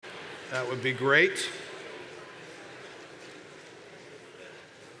That would be great.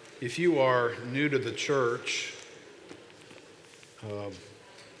 If you are new to the church, one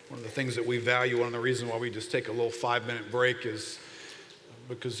of the things that we value, one of the reasons why we just take a little 5-minute break is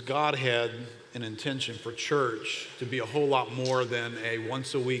because God had an intention for church to be a whole lot more than a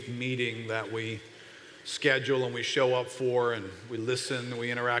once-a-week meeting that we schedule and we show up for and we listen and we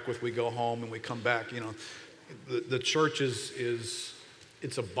interact with, we go home and we come back. You know, the church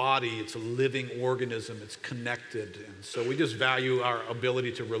it's a body, it's a living organism, it's connected. And so we just value our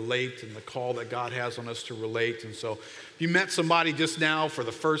ability to relate and the call that God has on us to relate. And so if you met somebody just now for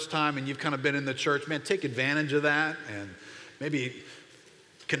the first time and you've kind of been in the church, man, take advantage of that and maybe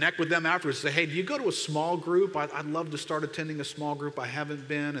connect with them afterwards. Say, hey, do you go to a small group? I'd love to start attending a small group. I haven't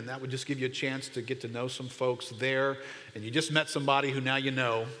been, and that would just give you a chance to get to know some folks there. And you just met somebody who now you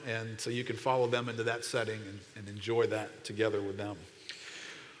know, and so you can follow them into that setting and enjoy that together with them.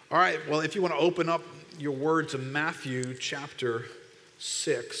 All right, well, if you want to open up your word to Matthew chapter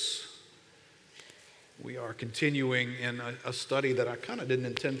 6, we are continuing in a study that I kind of didn't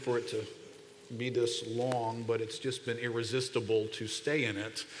intend for it to be this long, but it's just been irresistible to stay in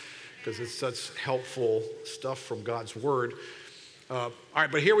it because it's such helpful stuff from God's word. All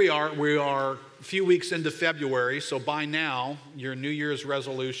right, but here we are. We are a few weeks into February, so by now, your New Year's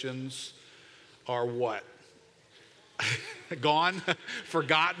resolutions are what? Gone?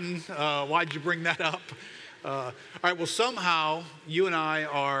 Forgotten? Why'd you bring that up? All right, well, somehow you and I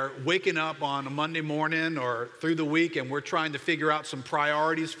are waking up on a Monday morning or through the week and we're trying to figure out some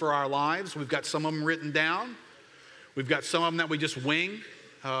priorities for our lives. We've got some of them written down. We've got some of them that we just wing.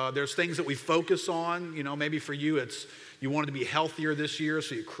 There's things that we focus on. You know, maybe for you it's you wanted to be healthier this year,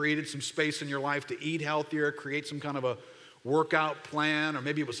 so you created some space in your life to eat healthier, create some kind of a workout plan, or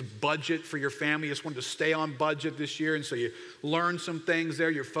maybe it was a budget for your family. You just wanted to stay on budget this year, and so you learned some things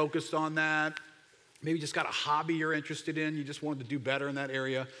there. You're focused on that. Maybe you just got a hobby you're interested in. You just wanted to do better in that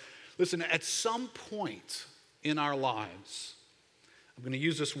area. Listen, at some point in our lives, I'm going to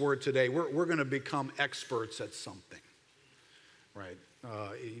use this word today, we're going to become experts at something, right?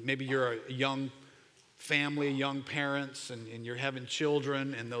 Maybe you're a young family, young parents, and you're having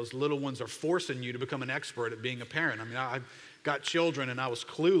children, and those little ones are forcing you to become an expert at being a parent. I mean, I've got children, and I was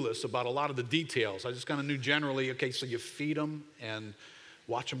clueless about a lot of the details. I just kind of knew generally, okay, so you feed them and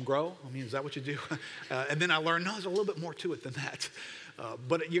watch them grow? I mean, is that what you do? And then I learned, no, there's a little bit more to it than that.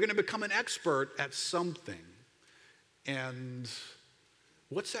 But you're going to become an expert at something. And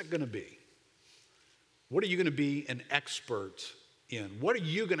what's that going to be? What are you going to be an expert in? What are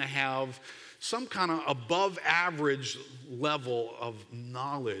you going to have some kind of above average level of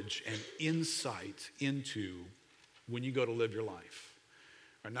knowledge and insight into when you go to live your life?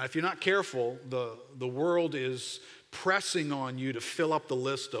 Right, now, if you're not careful, the world is pressing on you to fill up the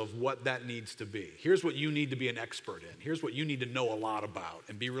list of what that needs to be. Here's what you need to be an expert in. Here's what you need to know a lot about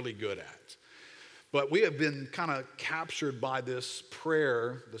and be really good at. But we have been kind of captured by this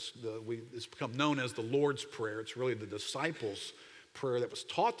prayer. It's become known as the Lord's Prayer. It's really the disciples' prayer that was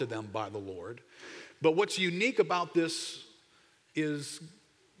taught to them by the Lord. But what's unique about this is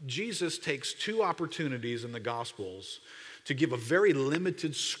Jesus takes two opportunities in the Gospels to give a very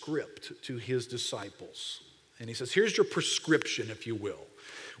limited script to his disciples. And he says, here's your prescription, if you will.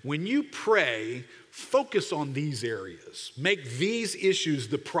 When you pray, focus on these areas. Make these issues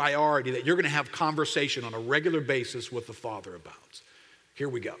the priority that you're going to have conversation on a regular basis with the Father about. Here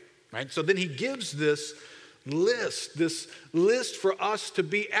we go, right? So then he gives this list for us to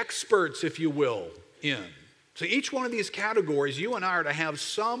be experts, if you will, in. So each one of these categories, you and I are to have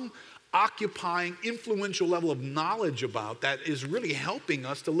some occupying, influential level of knowledge about that is really helping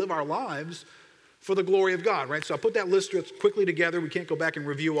us to live our lives for the glory of God, right? So I put that list quickly together. We can't go back and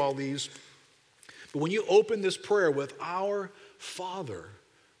review all these. But when you open this prayer with our Father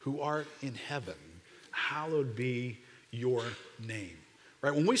who art in heaven, hallowed be your name.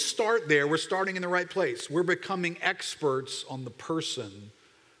 Right? When we start there, we're starting in the right place. We're becoming experts on the person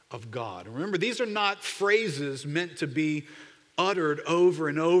of God. And remember, these are not phrases meant to be uttered over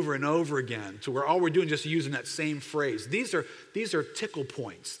and over and over again to where all we're doing is just using that same phrase. These are tickle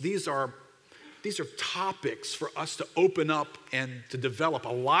points. These are topics for us to open up and to develop a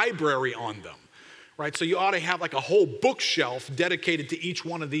library on them, right? So you ought to have like a whole bookshelf dedicated to each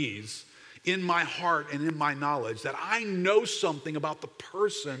one of these in my heart and in my knowledge that I know something about the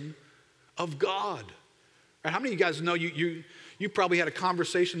person of God. Right? How many of you guys know you probably had a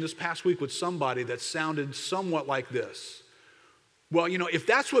conversation this past week with somebody that sounded somewhat like this? Well, you know, if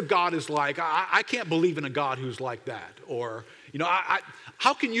that's what God is like, I can't believe in a God who's like that. Or, you know,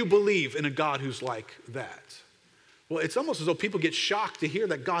 how can you believe in a God who's like that? Well, it's almost as though people get shocked to hear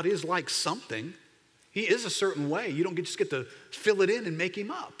that God is like something. He is a certain way. You don't just get to fill it in and make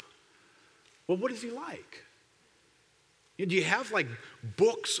him up. Well, what is he like? Do you have like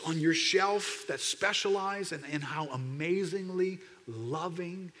books on your shelf that specialize in how amazingly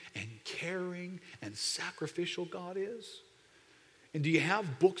loving and caring and sacrificial God is? And do you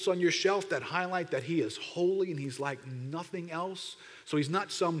have books on your shelf that highlight that he is holy and he's like nothing else? So he's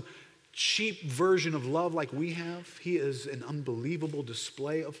not some cheap version of love like we have. He is an unbelievable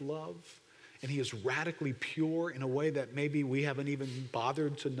display of love. And he is radically pure in a way that maybe we haven't even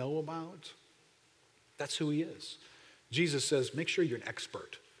bothered to know about. That's who he is. Jesus says, make sure you're an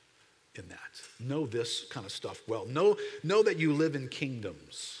expert in that. Know this kind of stuff well. Know that you live in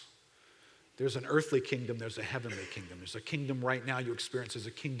kingdoms. There's an earthly kingdom, there's a heavenly kingdom. There's a kingdom right now you experience, there's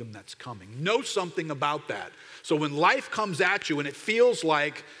a kingdom that's coming. Know something about that. So when life comes at you and it feels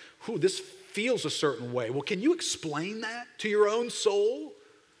like, this feels a certain way. Well, can you explain that to your own soul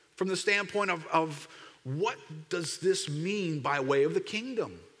from the standpoint of what does this mean by way of the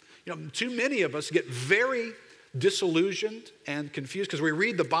kingdom? Too many of us get very disillusioned and confused because we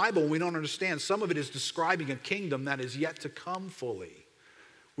read the Bible and we don't understand. Some of it is describing a kingdom that is yet to come fully.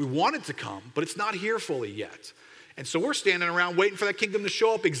 We want it to come, but it's not here fully yet. And so we're standing around waiting for that kingdom to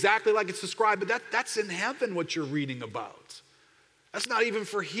show up exactly like it's described, but that's in heaven what you're reading about. That's not even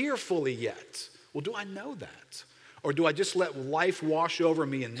for here fully yet. Well, do I know that? Or do I just let life wash over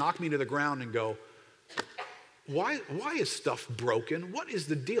me and knock me to the ground and go, why is stuff broken? What is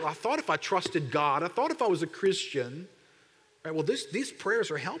the deal? I thought if I trusted God, I thought if I was a Christian, right? Well, these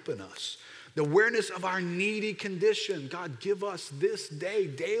prayers are helping us. The awareness of our needy condition. God, give us this day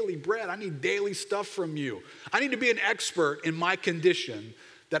daily bread. I need daily stuff from you. I need to be an expert in my condition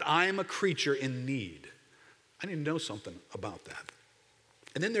that I am a creature in need. I need to know something about that.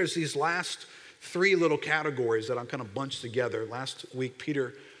 And then there's these last three little categories that I'm kind of bunched together. Last week,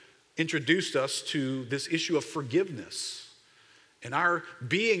 Peter introduced us to this issue of forgiveness and our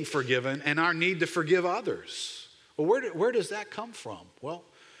being forgiven and our need to forgive others. Well, where does that come from? Well,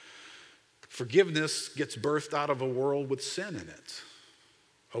 forgiveness gets birthed out of a world with sin in it,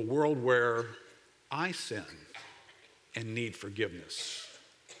 a world where I sin and need forgiveness.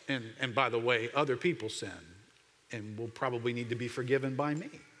 And by the way, other people sin and will probably need to be forgiven by me.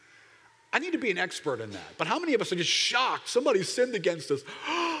 I need to be an expert in that. But how many of us are just shocked somebody sinned against us?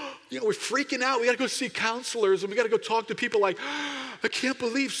 We're freaking out. We got to go see counselors and we got to go talk to people like, I can't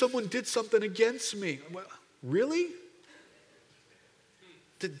believe someone did something against me. Well, really?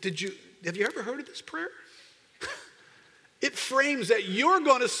 Have you ever heard of this prayer? It frames that you're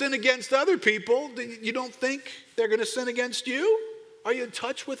going to sin against other people. You don't think they're going to sin against you? Are you in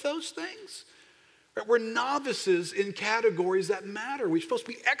touch with those things? We're novices in categories that matter. We're supposed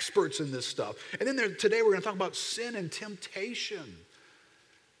to be experts in this stuff. And then today we're going to talk about sin and temptation.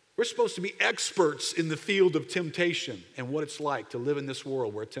 We're supposed to be experts in the field of temptation and what it's like to live in this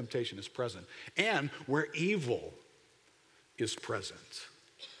world where temptation is present and where evil is present.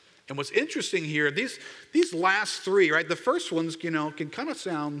 And what's interesting here, these last three, right? The first ones, can kind of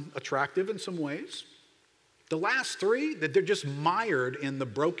sound attractive in some ways. The last three, that they're just mired in the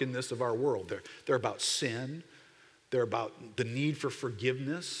brokenness of our world. They're about sin. They're about the need for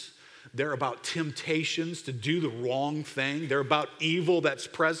forgiveness. They're about temptations to do the wrong thing. They're about evil that's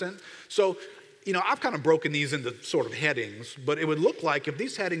present. So, I've kind of broken these into sort of headings, but it would look like if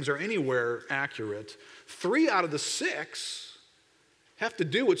these headings are anywhere accurate, 3 out of the 6 have to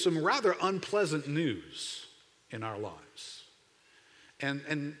do with some rather unpleasant news in our lives. And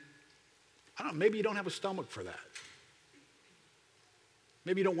I don't know, maybe you don't have a stomach for that.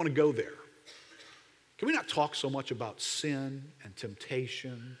 Maybe you don't want to go there. Can we not talk so much about sin and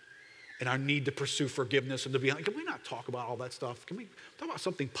temptation and our need to pursue forgiveness and to be honest? Can we not talk about all that stuff? Can we talk about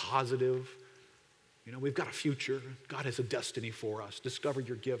something positive? We've got a future. God has a destiny for us. Discover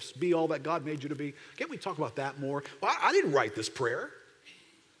your gifts. Be all that God made you to be. Can't we talk about that more? Well, I didn't write this prayer.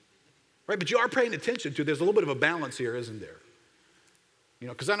 Right? But you are paying attention to, there's a little bit of a balance here, isn't there?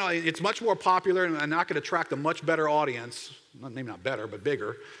 Because I know it's much more popular and I could attract a much better audience, maybe not better, but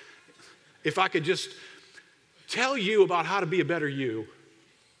bigger, if I could just tell you about how to be a better you.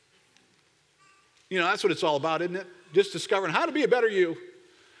 That's what it's all about, isn't it? Just discovering how to be a better you,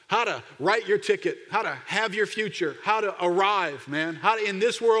 how to write your ticket, how to have your future, how to arrive, man, how to in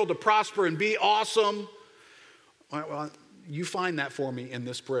this world to prosper and be awesome. Well, you find that for me in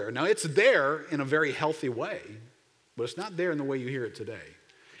this prayer. Now, it's there in a very healthy way, but it's not there in the way you hear it today.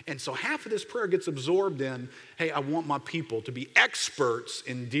 And so half of this prayer gets absorbed in, hey, I want my people to be experts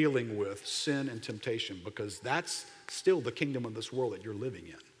in dealing with sin and temptation because that's still the kingdom of this world that you're living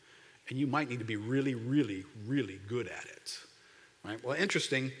in. And you might need to be really, really, really good at it. Right? Well,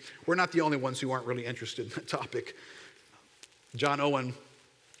 interesting, we're not the only ones who aren't really interested in the topic. John Owen,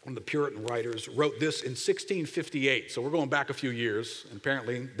 one of the Puritan writers, wrote this in 1658. So we're going back a few years, and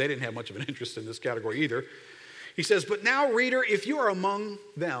apparently they didn't have much of an interest in this category either. He says, "But now, reader, if you are among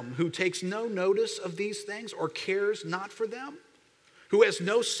them who takes no notice of these things or cares not for them, who has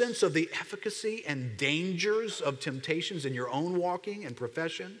no sense of the efficacy and dangers of temptations in your own walking and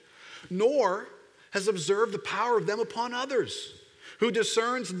profession, nor has observed the power of them upon others, who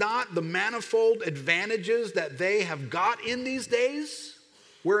discerns not the manifold advantages that they have got in these days,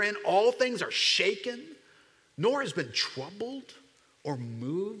 wherein all things are shaken, nor has been troubled or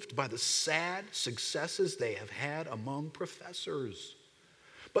moved by the sad successes they have had among professors,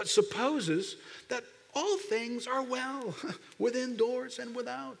 but supposes that all things are well within doors and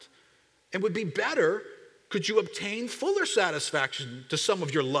without, and would be better could you obtain fuller satisfaction to some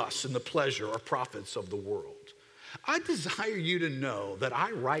of your lusts and the pleasure or profits of the world. I desire you to know that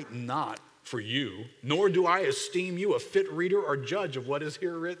I write not for you, nor do I esteem you a fit reader or judge of what is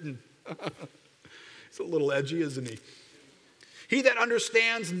here written." It's a little edgy, isn't he? "He that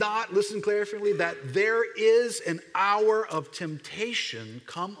understands not," listen carefully, "that there is an hour of temptation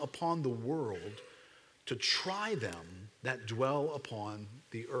come upon the world to try them that dwell upon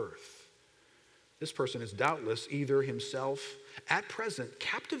the earth. This person is doubtless either himself at present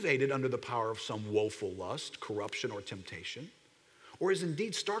captivated under the power of some woeful lust, corruption, or temptation, or is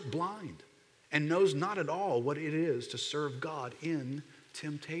indeed stark blind and knows not at all what it is to serve God in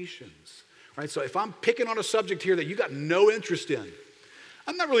temptations." Right? So if I'm picking on a subject here that you got no interest in,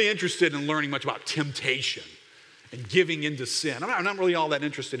 I'm not really interested in learning much about temptation and giving into sin. I'm not really all that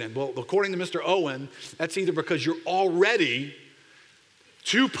interested in. Well, according to Mr. Owen, that's either because you're already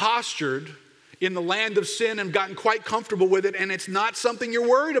too postured in the land of sin and gotten quite comfortable with it, and it's not something you're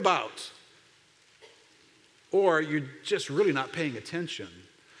worried about, or you're just really not paying attention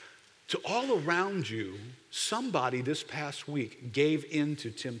to all around you. Somebody this past week gave in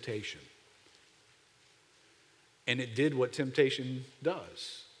to temptation, and it did what temptation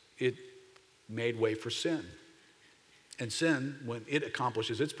does. It made way for sin. And sin, when it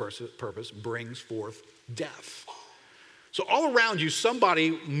accomplishes its purpose, brings forth death. So all around you,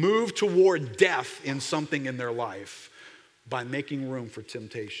 somebody moved toward death in something in their life by making room for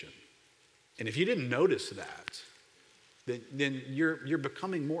temptation. And if you didn't notice that, then you're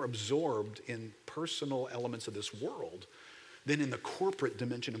becoming more absorbed in personal elements of this world than in the corporate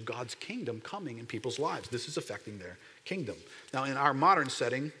dimension of God's kingdom coming in people's lives. This is affecting their kingdom. Now, in our modern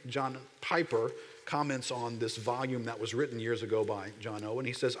setting, John Piper comments on this volume that was written years ago by John Owen.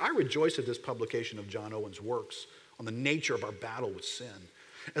 He says, "I rejoice at this publication of John Owen's works on the nature of our battle with sin.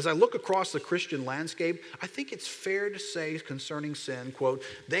 As I look across the Christian landscape, I think it's fair to say concerning sin, quote,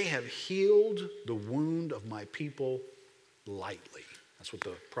 they have healed the wound of my people lightly." That's what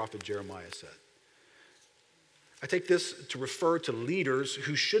the prophet Jeremiah said. I take this to refer to leaders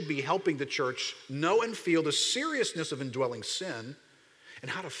who should be helping the church know and feel the seriousness of indwelling sin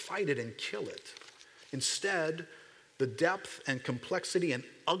and how to fight it and kill it. Instead, the depth and complexity and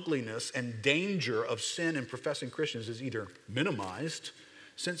ugliness and danger of sin in professing Christians is either minimized,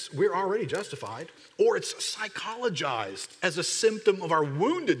 since we're already justified, or it's psychologized as a symptom of our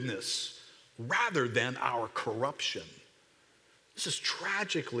woundedness rather than our corruption. This is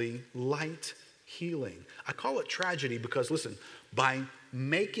tragically light healing. I call it tragedy because, listen, by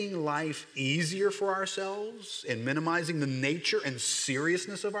making life easier for ourselves and minimizing the nature and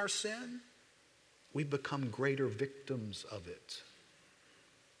seriousness of our sin, we become greater victims of it.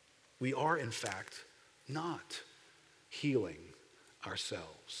 We are, in fact, not healing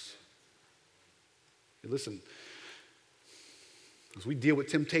ourselves. Listen, as we deal with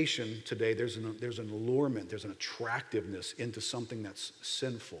temptation today, there's an allurement, there's an attractiveness into something that's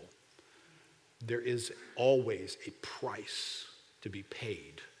sinful. There is always a price to be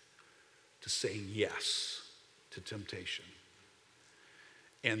paid to saying yes to temptation.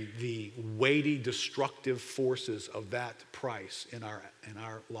 And the weighty, destructive forces of that price in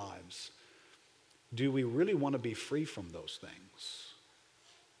our lives. Do we really want to be free from those things?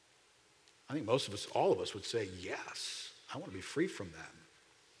 I think most of us, all of us would say, yes, I want to be free from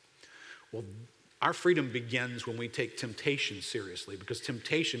that. Well, our freedom begins when we take temptation seriously, because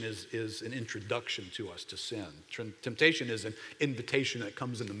temptation is an introduction to us to sin. Temptation is an invitation that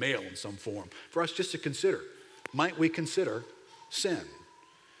comes in the mail in some form for us just to consider. Might we consider sin?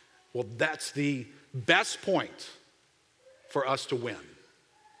 Well, that's the best point for us to win.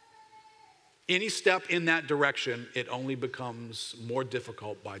 Any step in that direction, it only becomes more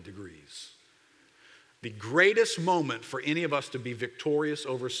difficult by degrees. The greatest moment for any of us to be victorious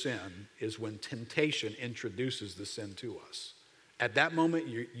over sin is when temptation introduces the sin to us. At that moment,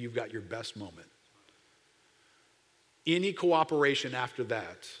 you've got your best moment. Any cooperation after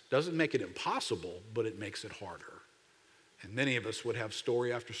that doesn't make it impossible, but it makes it harder. And many of us would have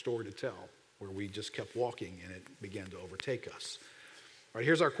story after story to tell where we just kept walking and it began to overtake us. All right,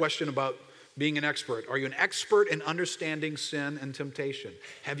 here's our question about being an expert. Are you an expert in understanding sin and temptation?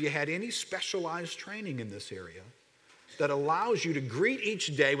 Have you had any specialized training in this area that allows you to greet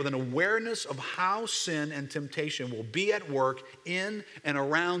each day with an awareness of how sin and temptation will be at work in and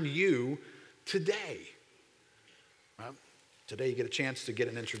around you today? Well, today you get a chance to get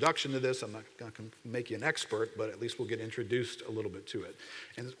an introduction to this. I'm not going to make you an expert, but at least we'll get introduced a little bit to it.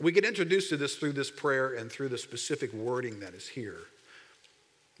 And we get introduced to this through this prayer and through the specific wording that is here.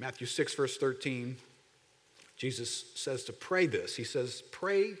 Matthew 6, verse 13, Jesus says to pray this. He says,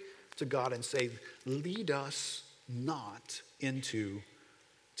 pray to God and say, lead us not into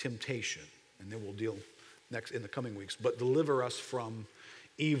temptation. And then we'll deal next in the coming weeks. But deliver us from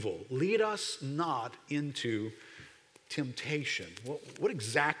evil. Lead us not into temptation. What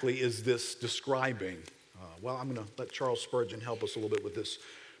exactly is this describing? Well, I'm going to let Charles Spurgeon help us a little bit with this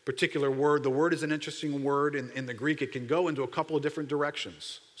particular word. The word is an interesting word. In the Greek, it can go into a couple of different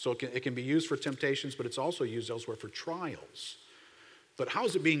directions. So it can be used for temptations, but it's also used elsewhere for trials. But how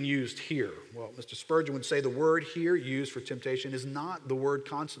is it being used here? Well, Mr. Spurgeon would say the word here used for temptation is not the word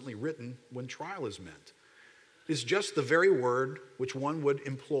constantly written when trial is meant. It's just the very word which one would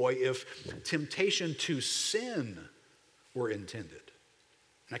employ if temptation to sin were intended.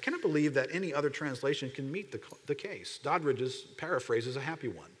 And I cannot believe that any other translation can meet the case. Doddridge's paraphrase is a happy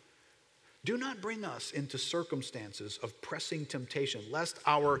one. Do not bring us into circumstances of pressing temptation, lest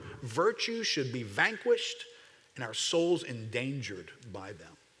our virtue should be vanquished and our souls endangered by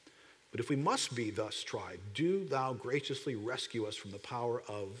them. But if we must be thus tried, do thou graciously rescue us from the power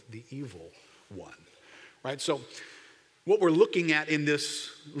of the evil one. Right? So what we're looking at in this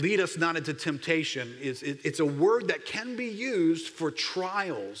lead us not into temptation is it's a word that can be used for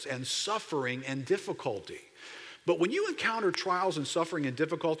trials and suffering and difficulty. But when you encounter trials and suffering and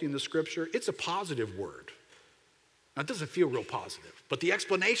difficulty in the scripture, it's a positive word. Now, it doesn't feel real positive, but the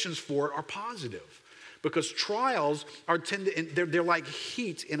explanations for it are positive because trials they're like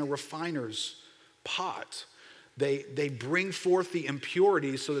heat in a refiner's pot. They bring forth the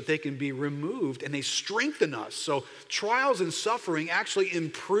impurities so that they can be removed, and they strengthen us. So trials and suffering actually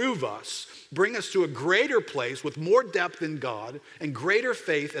improve us, bring us to a greater place with more depth in God and greater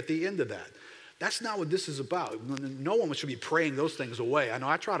faith at the end of that. That's not what this is about. No one should be praying those things away. I know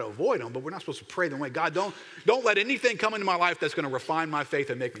I try to avoid them, but we're not supposed to pray them away. God, don't let anything come into my life that's going to refine my faith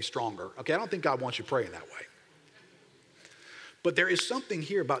and make me stronger. Okay, I don't think God wants you praying that way. But there is something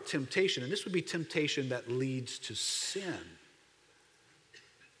here about temptation, and this would be temptation that leads to sin.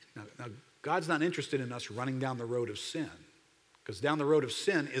 Now God's not interested in us running down the road of sin, because down the road of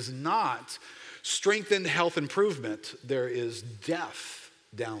sin is not strengthened health improvement. There is death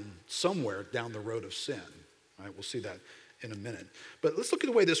somewhere down the road of sin. All right, we'll see that in a minute. But let's look at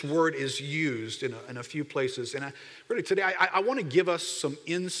the way this word is used in a few places. And today I want to give us some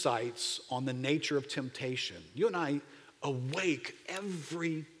insights on the nature of temptation. You and I awake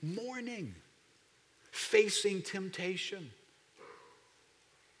every morning facing temptation. All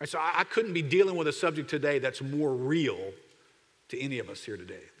right, so I couldn't be dealing with a subject today that's more real to any of us here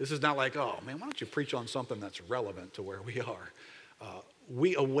today. This is not like, oh man, why don't you preach on something that's relevant to where we are?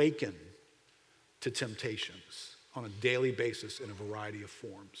 We awaken to temptations on a daily basis in a variety of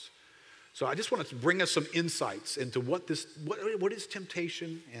forms. So I just want to bring us some insights into what is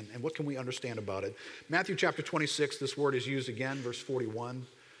temptation and what can we understand about it. Matthew chapter 26, this word is used again, verse 41.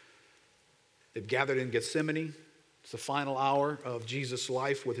 They've gathered in Gethsemane. It's the final hour of Jesus'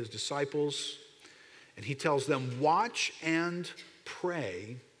 life with his disciples. And he tells them, watch and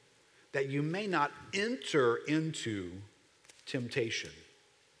pray that you may not enter into temptation.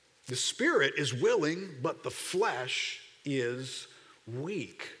 The spirit is willing, but the flesh is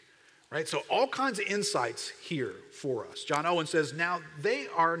weak. Right? So all kinds of insights here for us. John Owen says, now they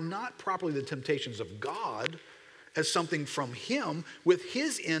are not properly the temptations of God as something from him with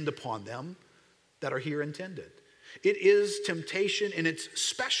his end upon them that are here intended. It is temptation in its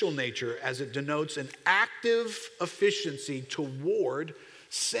special nature as it denotes an active efficiency toward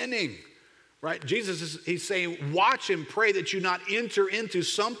sinning. Right? He's saying, watch and pray that you not enter into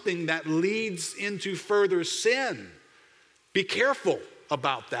something that leads into further sin. Be careful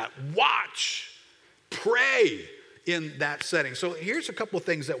about that. Watch, pray in that setting. So here's a couple of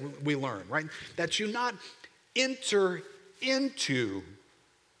things that we learn, right? That you not enter into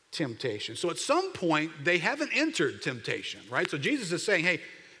temptation. So at some point, they haven't entered temptation, right? So Jesus is saying, hey,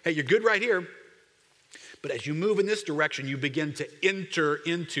 you're good right here. But as you move in this direction, you begin to enter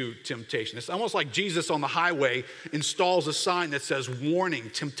into temptation. It's almost like Jesus on the highway installs a sign that says, warning,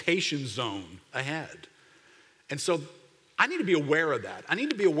 temptation zone ahead. And so I need to be aware of that. I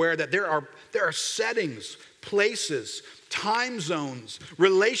need to be aware that there are settings, places, time zones,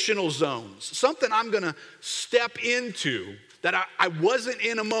 relational zones, something I'm going to step into that I wasn't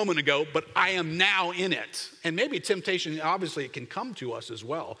in a moment ago, but I am now in it. And maybe temptation, obviously, it can come to us as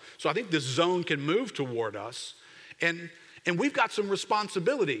well. So I think this zone can move toward us. And we've got some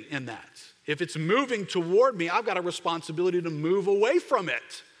responsibility in that. If it's moving toward me, I've got a responsibility to move away from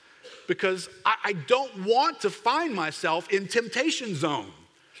it. Because I don't want to find myself in temptation zone.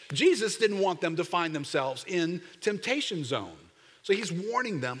 Jesus didn't want them to find themselves in temptation zone. So he's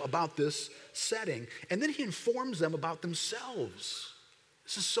warning them about this setting. And then he informs them about themselves.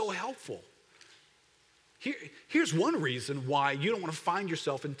 This is so helpful. Here's one reason why you don't want to find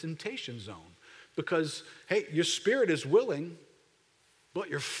yourself in temptation zone. Because, hey, your spirit is willing, but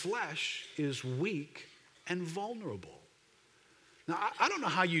your flesh is weak and vulnerable. Now, I don't know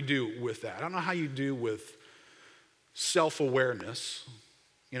how you do with that. I don't know how you do with self-awareness.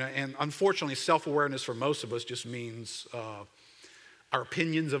 And unfortunately, self-awareness for most of us just means our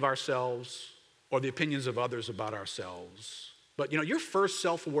opinions of ourselves or the opinions of others about ourselves. But, your first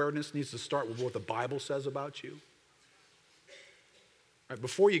self-awareness needs to start with what the Bible says about you. Right?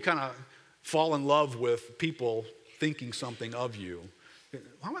 Before you kind of fall in love with people thinking something of you,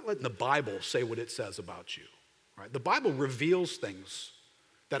 why not letting the Bible say what it says about you? Right? The Bible reveals things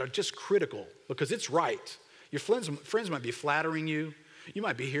that are just critical because it's right. Your friends might be flattering you. You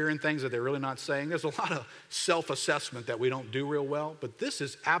might be hearing things that they're really not saying. There's a lot of self-assessment that we don't do real well, but this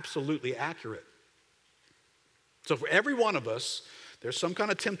is absolutely accurate. So for every one of us, there's some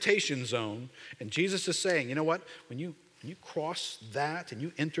kind of temptation zone, and Jesus is saying, you know what? When you cross that and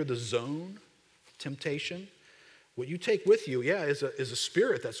you enter the zone of temptation, what you take with you, is a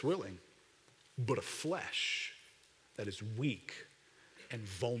spirit that's willing, but a flesh that is weak and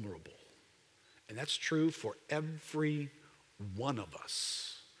vulnerable. And that's true for every one of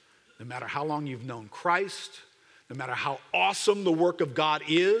us. No matter how long you've known Christ, no matter how awesome the work of God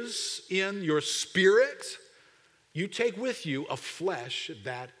is in your spirit, you take with you a flesh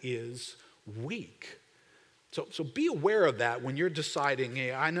that is weak. So be aware of that when you're deciding,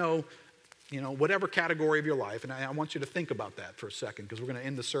 hey, I know, whatever category of your life, and I want you to think about that for a second because we're going to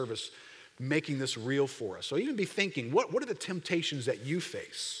end the service making this real for us. So even be thinking, what are the temptations that you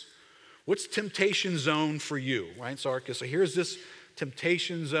face? What's temptation zone for you, right? So here's this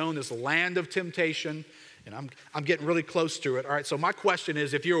temptation zone, this land of temptation, and I'm getting really close to it. All right, so my question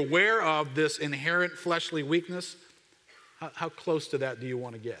is, if you're aware of this inherent fleshly weakness, how close to that do you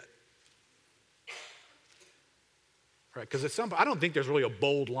want to get? Right, because I don't think there's really a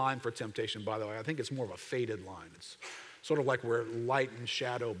bold line for temptation, by the way. I think it's more of a faded line. It's sort of like where light and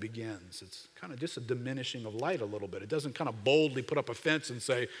shadow begins. It's kind of just a diminishing of light a little bit. It doesn't kind of boldly put up a fence and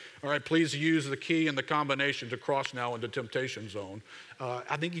say, all right, please use the key and the combination to cross now into temptation zone.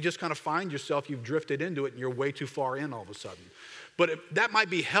 I think you just kind of find yourself, you've drifted into it and you're way too far in all of a sudden. But that might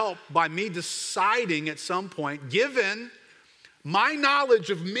be helped by me deciding at some point, given my knowledge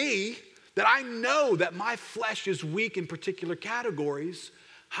of me, that I know that my flesh is weak in particular categories.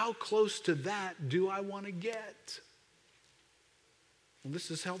 How close to that do I want to get? Well, this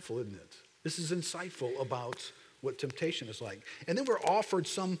is helpful, isn't it? This is insightful about what temptation is like. And then we're offered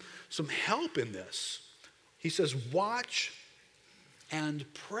some help in this. He says, watch and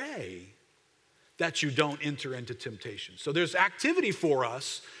pray that you don't enter into temptation. So there's activity for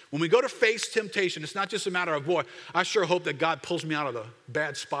us. When we go to face temptation, it's not just a matter of, boy, I sure hope that God pulls me out of the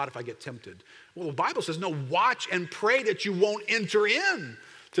bad spot if I get tempted. Well, the Bible says, no, watch and pray that you won't enter in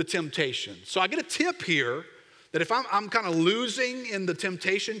to temptation. So I get a tip here that if I'm kind of losing in the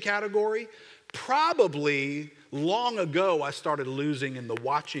temptation category, probably long ago I started losing in the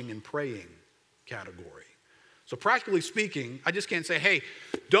watching and praying category. So practically speaking, I just can't say, hey,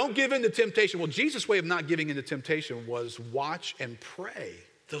 don't give in to temptation. Well, Jesus' way of not giving in to temptation was watch and pray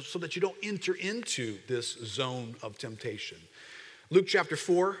so that you don't enter into this zone of temptation. Luke chapter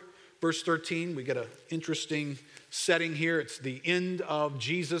 4, verse 13, we get an interesting setting here. It's the end of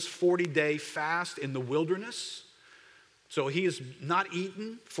Jesus' 40-day fast in the wilderness. So he has not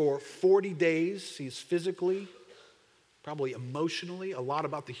eaten for 40 days. He's physically, probably emotionally, a lot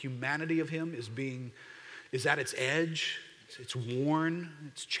about the humanity of him is at its edge. It's worn,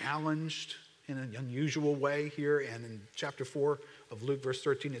 it's challenged in an unusual way here. And in chapter 4 of Luke, verse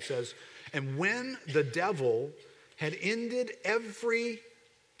 13, it says, and when the devil had ended every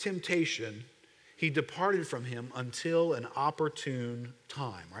temptation, he departed from him until an opportune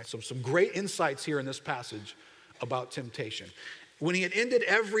time. Right? So some great insights here in this passage about temptation. When he had ended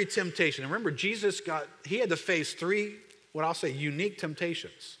every temptation, and remember, he had to face three, what I'll say, unique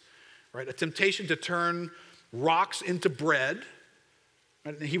temptations. Right? A temptation to turn rocks into bread.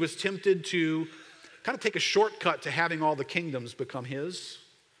 Right? And he was tempted to kind of take a shortcut to having all the kingdoms become his.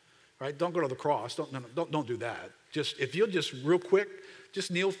 Right? Don't go to the cross. Don't do that. Just if you'll just real quick,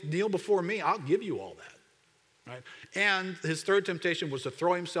 just kneel before me, I'll give you all that. Right? And his third temptation was to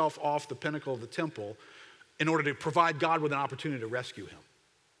throw himself off the pinnacle of the temple in order to provide God with an opportunity to rescue him.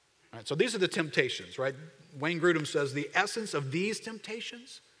 Right? So these are the temptations, right? Wayne Grudem says the essence of these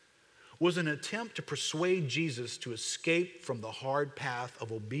temptations was an attempt to persuade Jesus to escape from the hard path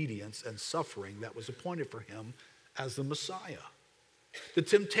of obedience and suffering that was appointed for him as the Messiah. The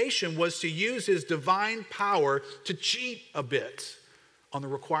temptation was to use his divine power to cheat a bit on the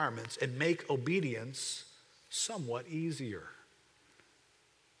requirements and make obedience somewhat easier.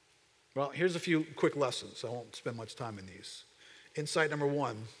 Well, here's a few quick lessons. I won't spend much time in these. Insight number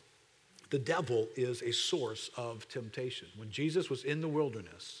one, the devil is a source of temptation. When Jesus was in the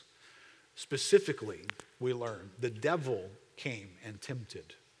wilderness, specifically, we learn the devil came and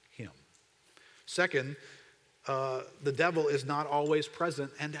tempted him. Second, the devil is not always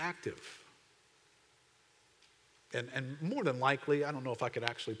present and active. And more than likely, I don't know if I could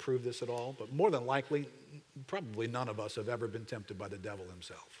actually prove this at all, but more than likely, probably none of us have ever been tempted by the devil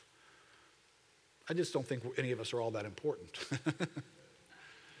himself. I just don't think any of us are all that important.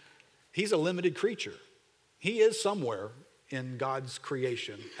 He's a limited creature. He is somewhere in God's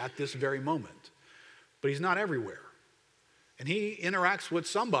creation at this very moment, but he's not everywhere. And he interacts with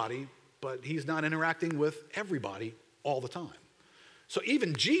somebody, but he's not interacting with everybody all the time. So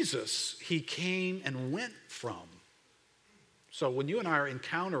even Jesus, he came and went from. So when you and I are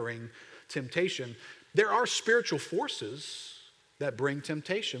encountering temptation, there are spiritual forces that bring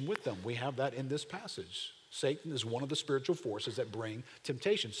temptation with them. We have that in this passage. Satan is one of the spiritual forces that bring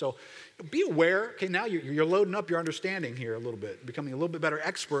temptation. So be aware. Okay, now you're loading up your understanding here a little bit, becoming a little bit better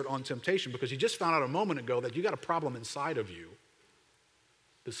expert on temptation, because you just found out a moment ago that you got a problem inside of you.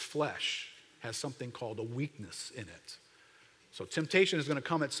 This flesh has something called a weakness in it. So temptation is going to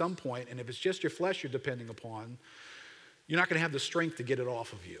come at some point, and if it's just your flesh you're depending upon, you're not going to have the strength to get it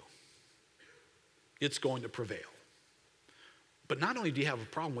off of you. It's going to prevail. But not only do you have a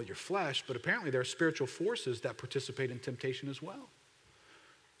problem with your flesh, but apparently there are spiritual forces that participate in temptation as well.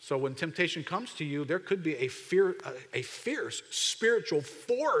 So when temptation comes to you, there could be a fierce spiritual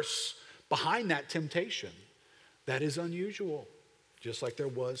force behind that temptation that is unusual, just like there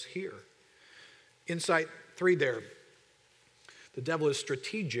was here. Insight 3 there. The devil is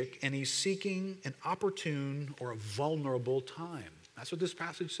strategic, and he's seeking an opportune or a vulnerable time. That's what this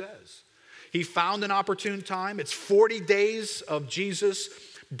passage says. He found an opportune time. It's 40 days of Jesus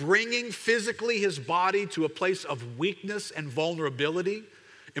bringing physically his body to a place of weakness and vulnerability,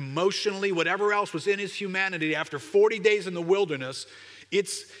 emotionally, whatever else was in his humanity. After 40 days in the wilderness,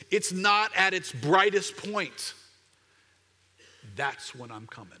 it's not at its brightest point. That's when I'm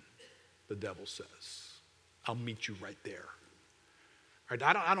coming, the devil says. I'll meet you right there. All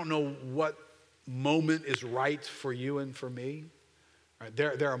right, I don't know what moment is right for you and for me. Right,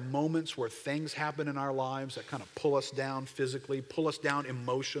 there are moments where things happen in our lives that kind of pull us down physically, pull us down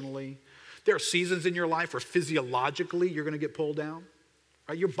emotionally. There are seasons in your life where physiologically you're going to get pulled down.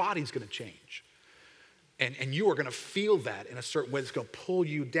 Right? Your body's going to change. And you are going to feel that in a certain way that's going to pull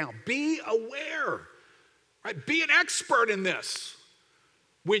you down. Be aware. Right? Be an expert in this.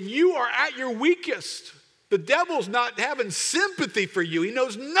 When you are at your weakest, the devil's not having sympathy for you. He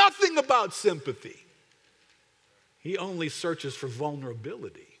knows nothing about sympathy. He only searches for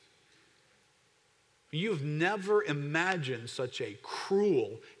vulnerability. You've never imagined such a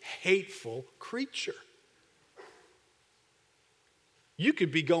cruel, hateful creature. You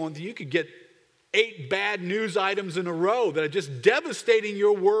could get 8 bad news items in a row that are just devastating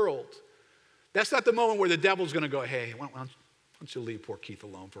your world. That's not the moment where the devil's going to go, hey, why don't you leave poor Keith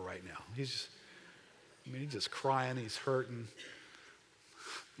alone for right now? He's just crying, he's hurting.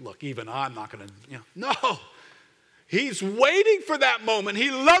 Look, even I'm not going to, no. He's waiting for that moment. He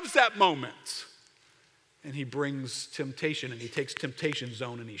loves that moment. And he brings temptation, and he takes temptation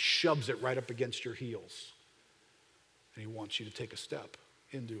zone and he shoves it right up against your heels. And he wants you to take a step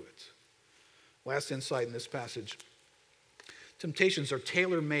into it. Last insight in this passage. Temptations are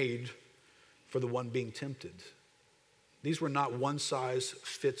tailor-made for the one being tempted. These were not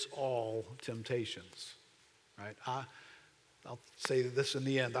one-size-fits-all temptations. Right? I'll say this in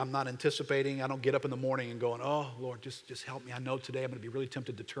the end. I'm not anticipating. I don't get up in the morning and going, oh, Lord, just help me. I know today I'm going to be really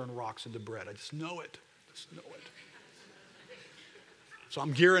tempted to turn rocks into bread. I just know it. Just know it. So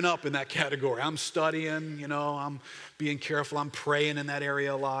I'm gearing up in that category. I'm studying, I'm being careful. I'm praying in that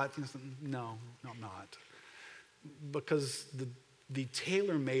area a lot. No, I'm not. Because the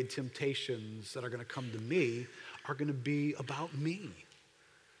tailor-made temptations that are going to come to me are going to be about me.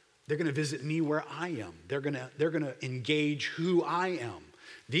 They're going to visit me where I am. They're going to engage who I am.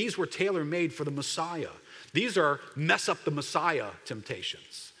 These were tailor-made for the Messiah. These are mess up the Messiah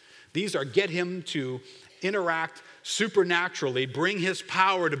temptations. These are get him to interact supernaturally, bring his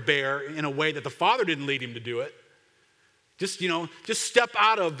power to bear in a way that the Father didn't lead him to do it. Just step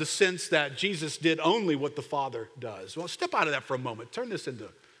out of the sense that Jesus did only what the Father does. Well, step out of that for a moment. Turn this into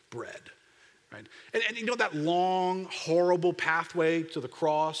bread, right? And that long, horrible pathway to the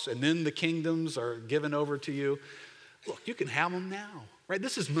cross, and then the kingdoms are given over to you. Look, you can have them now, right?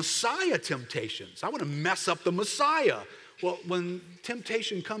 This is Messiah temptations. I want to mess up the Messiah. Well, when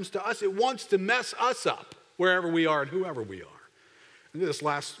temptation comes to us, it wants to mess us up wherever we are and whoever we are. Look at this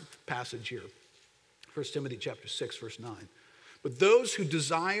last passage here. 1 Timothy chapter 6, verse 9. But those who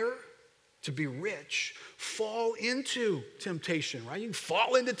desire to be rich fall into temptation, right? You can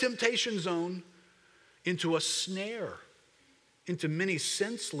fall into temptation zone, into a snare, into many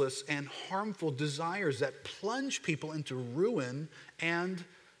senseless and harmful desires that plunge people into ruin and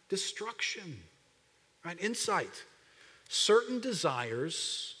destruction, right? Insight. Certain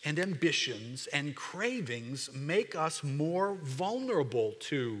desires and ambitions and cravings make us more vulnerable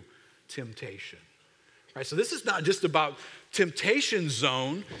to temptation. Right, so this is not just about temptation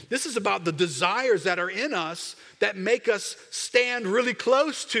zone. This is about the desires that are in us that make us stand really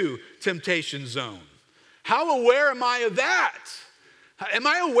close to temptation zone. How aware am I of that? Am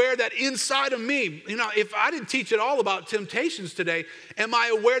I aware that inside of me, if I didn't teach at all about temptations today, am I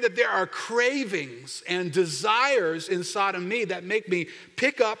aware that there are cravings and desires inside of me that make me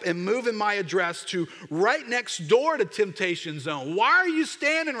pick up and move in my address to right next door to temptation zone? Why are you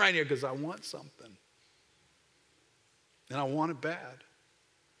standing right here? Because I want something. And I want it bad.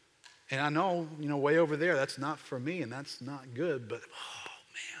 And I know, way over there, that's not for me and that's not good, but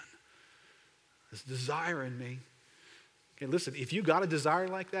this desire in me. Okay, listen, if you got a desire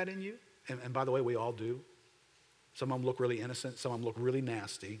like that in you, and by the way, we all do. Some of them look really innocent, some of them look really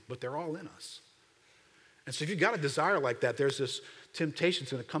nasty, but they're all in us. And so if you got a desire like that, there's this temptation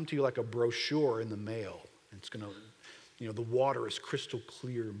that's going to come to you like a brochure in the mail. It's going to, the water is crystal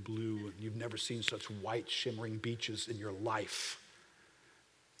clear and blue, and you've never seen such white shimmering beaches in your life.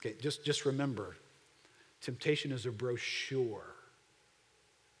 Okay, just remember, temptation is a brochure.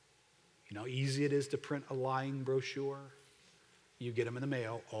 You know how easy it is to print a lying brochure? You get them in the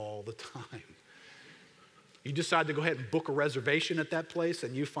mail all the time. You decide to go ahead and book a reservation at that place,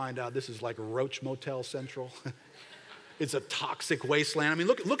 and you find out this is like Roach Motel Central. It's a toxic wasteland. I mean,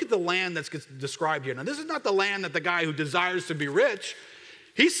 look at the land that's described here. Now, this is not the land that the guy who desires to be rich,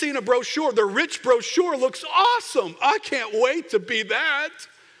 he's seen a brochure. The rich brochure looks awesome. I can't wait to be that.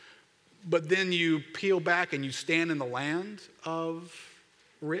 But then you peel back and you stand in the land of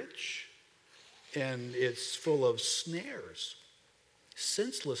rich, and it's full of snares,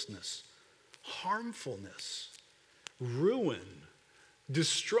 senselessness, harmfulness, ruin,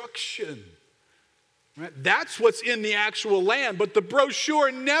 destruction. Right? That's what's in the actual land, but the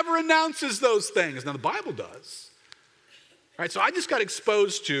brochure never announces those things. Now, the Bible does. Right? So I just got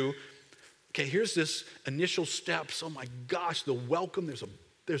exposed to, okay, here's this initial steps. Oh my gosh, the welcome.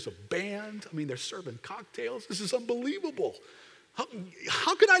 There's a band. I mean, they're serving cocktails. This is unbelievable.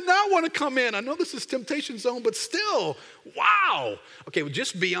 How could I not want to come in? I know this is temptation zone, but still, wow. Okay, well,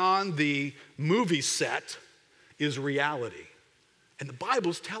 just beyond the movie set is reality. And the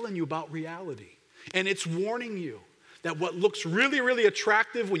Bible's telling you about reality. And it's warning you that what looks really, really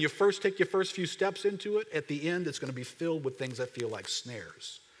attractive when you first take your first few steps into it, at the end, it's going to be filled with things that feel like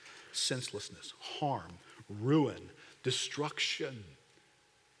snares, senselessness, harm, ruin, destruction.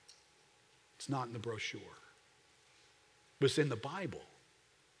 It's not in the brochure. But it's in the Bible.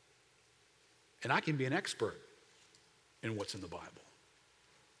 And I can be an expert in what's in the Bible.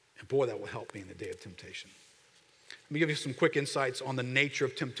 And boy, that will help me in the day of temptation. Let me give you some quick insights on the nature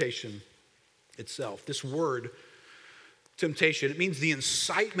of temptation itself. This word, temptation, it means the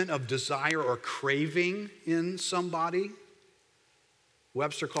incitement of desire or craving in somebody.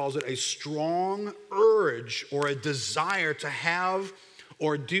 Webster calls it a strong urge or a desire to have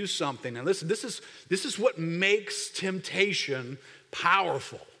or do something. Now listen, this is what makes temptation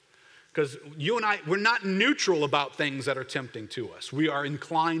powerful. Because you and I, we're not neutral about things that are tempting to us. We are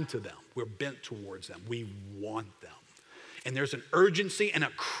inclined to them. We're bent towards them. We want them. And there's an urgency and a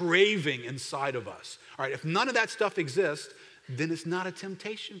craving inside of us. All right, if none of that stuff exists, then it's not a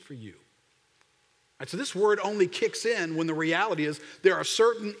temptation for you. All right, so this word only kicks in when the reality is there are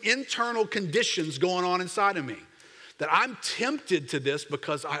certain internal conditions going on inside of me. That I'm tempted to this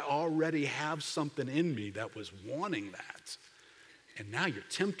because I already have something in me that was wanting that. And now you're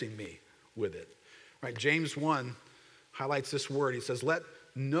tempting me with it. Right? James 1 highlights this word. He says, let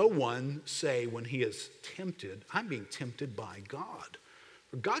no one say when he is tempted, I'm being tempted by God.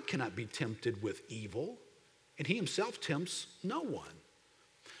 For God cannot be tempted with evil, and he himself tempts no one.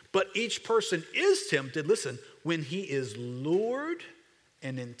 But each person is tempted, listen, when he is lured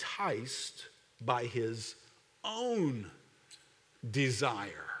and enticed by his own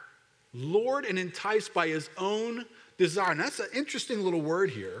desire. Lured and enticed by his own desire. And that's an interesting little word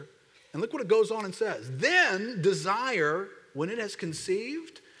here. And look what it goes on and says. Then desire, when it has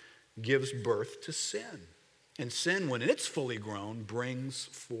conceived, gives birth to sin. And sin, when it's fully grown, brings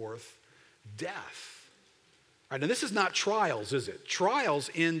forth death. All right, now this is not trials, is it?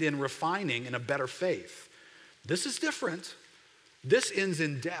 Trials end in refining and a better faith. This is different. This ends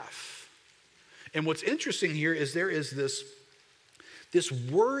in death. And what's interesting here is there is this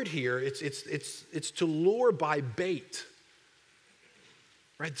word here, it's to lure by bait.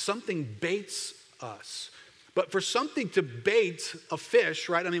 Right? Something baits us. But for something to bait a fish,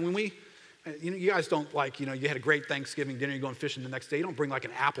 right? I mean, when you guys don't like, you had a great Thanksgiving dinner, you're going fishing the next day, you don't bring like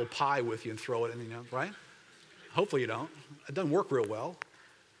an apple pie with you and throw it in, right? Hopefully you don't. It doesn't work real well.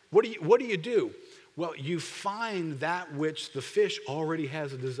 What do you do? Well, you find that which the fish already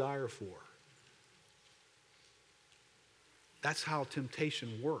has a desire for. That's how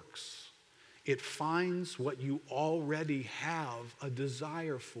temptation works. It finds what you already have a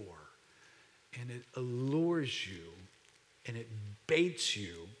desire for, and it allures you, and it baits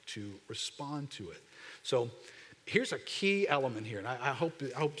you to respond to it. So here's a key element here, and I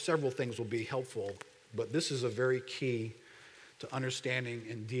hope several things will be helpful, but this is a very key to understanding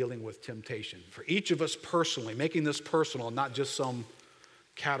and dealing with temptation. For each of us personally, making this personal, not just some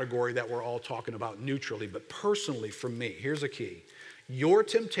category that we're all talking about neutrally, but personally for me, here's a key. Your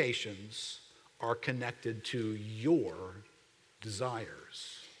temptations are connected to your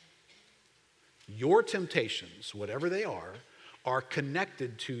desires. Your temptations, whatever they are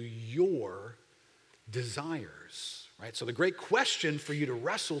connected to your desires, right? So the great question for you to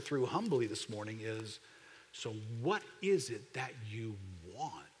wrestle through humbly this morning is, so what is it that you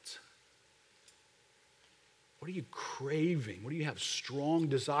want? What are you craving? What do you have strong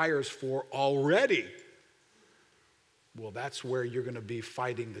desires for already? Well, that's where you're going to be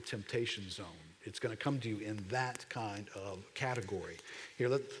fighting the temptation zone. It's going to come to you in that kind of category. Here,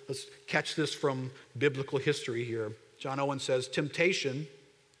 let's catch this from biblical history here. John Owen says, temptation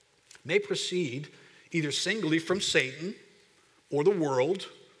may proceed either singly from Satan or the world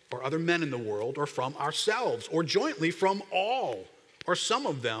or other men in the world or from ourselves or jointly from all or some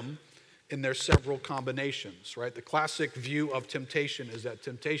of them in their several combinations, right? The classic view of temptation is that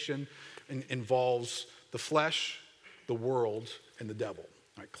temptation involves the flesh, the world, and the devil.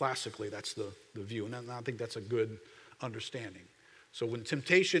 Right? Classically, that's the view, and I think that's a good understanding. So when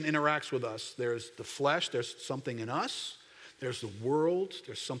temptation interacts with us, there's the flesh, there's something in us, there's the world,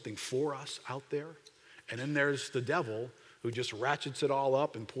 there's something for us out there, and then there's the devil who just ratchets it all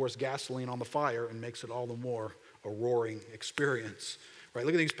up and pours gasoline on the fire and makes it all the more a roaring experience. Right,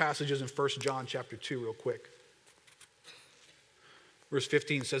 look at these passages in 1 John chapter 2 real quick. Verse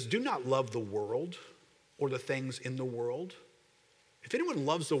 15 says, do not love the world or the things in the world. If anyone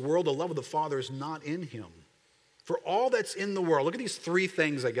loves the world, the love of the Father is not in him. For all that's in the world, look at these three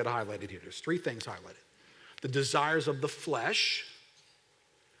things that get highlighted here. There's three things highlighted. The desires of the flesh,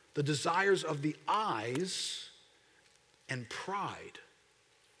 the desires of the eyes, and pride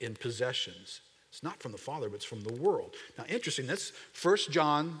in possessions. It's not from the Father, but it's from the world. Now, interesting, that's 1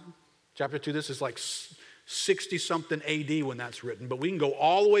 John chapter 2. This is like 60-something AD when that's written. But we can go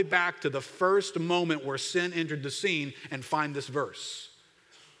all the way back to the first moment where sin entered the scene and find this verse.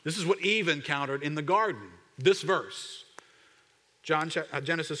 This is what Eve encountered in the garden, this verse.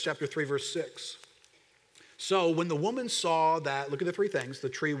 Genesis chapter 3, verse 6. So when the woman saw that, look at the three things. The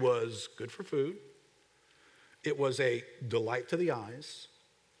tree was good for food. It was a delight to the eyes.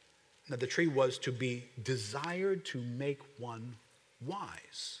 Now, the tree was to be desired to make one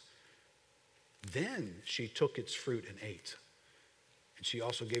wise. Then she took its fruit and ate. And she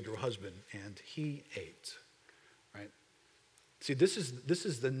also gave to her husband, and he ate. Right? See, this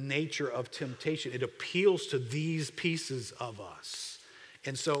is the nature of temptation. It appeals to these pieces of us.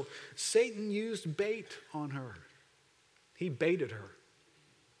 And so Satan used bait on her. He baited her.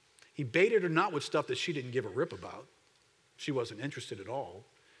 He baited her not with stuff that she didn't give a rip about. She wasn't interested at all.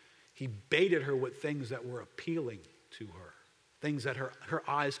 He baited her with things that were appealing to her, things that her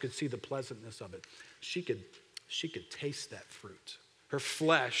eyes could see the pleasantness of it. She could taste that fruit. Her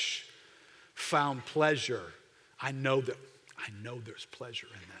flesh found pleasure. I know there's pleasure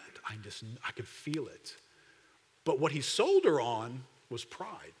in that. I could feel it. But what he sold her on was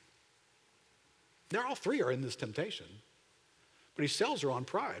pride. They're all three are in this temptation. But he sells her on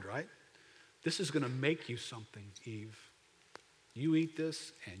pride, right? This is going to make you something, Eve. You eat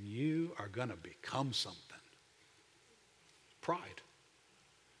this and you are going to become something. Pride.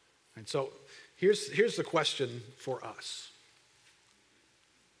 And so here's the question for us.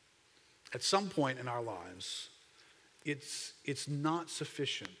 At some point in our lives, it's not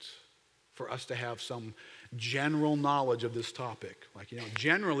sufficient for us to have some general knowledge of this topic. Like,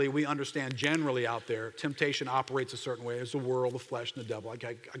 generally, we understand generally out there, temptation operates a certain way. There's the world, the flesh, and the devil. I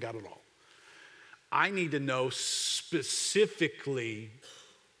got it all. I need to know specifically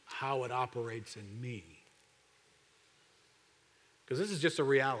how it operates in me. Because this is just a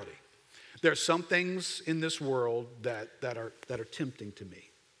reality. There are some things in this world that are tempting to me.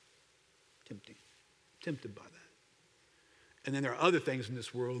 Tempted by that. And then there are other things in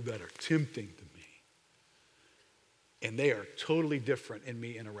this world that are tempting to me. And they are totally different in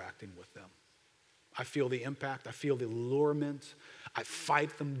me interacting with them. I feel the impact. I feel the allurement. I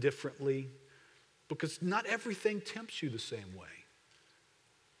fight them differently. Because not everything tempts you the same way.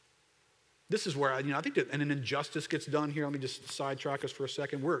 This is where I think that an injustice gets done here. Let me just sidetrack us for a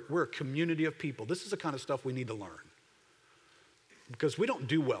second. We're a community of people. This is the kind of stuff we need to learn. Because we don't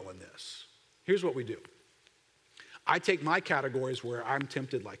do well in this. Here's what we do. I take my categories where I'm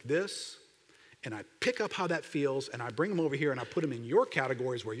tempted like this, and I pick up how that feels, and I bring them over here, and I put them in your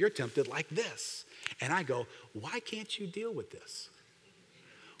categories where you're tempted like this. And I go, why can't you deal with this?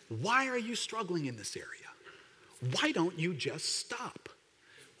 Why are you struggling in this area? Why don't you just stop?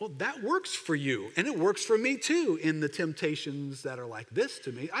 Well, that works for you, and it works for me too in the temptations that are like this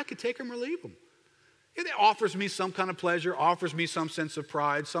to me. I could take them or leave them. It offers me some kind of pleasure, offers me some sense of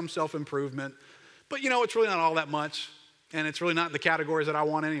pride, some self-improvement. But it's really not all that much, and it's really not in the categories that I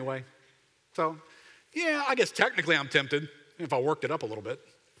want anyway. So, yeah, I guess technically I'm tempted if I worked it up a little bit.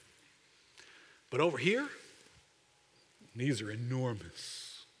 But over here, these are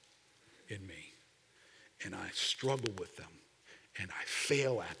enormous in me, and I struggle with them, and I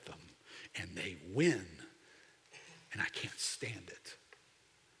fail at them, and they win, and I can't stand it.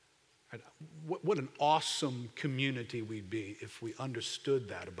 What an awesome community we'd be if we understood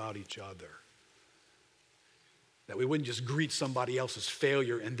that about each other. That we wouldn't just greet somebody else's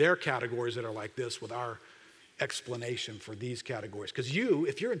failure in their categories that are like this with our explanation for these categories. Because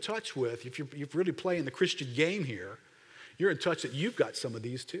if you're in touch with, if you're really playing the Christian game here, you're in touch that you've got some of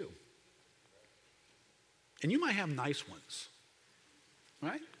these too. And you might have nice ones,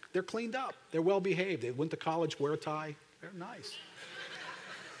 right? They're cleaned up. They're well behaved. They went to college, wear a tie. They're nice.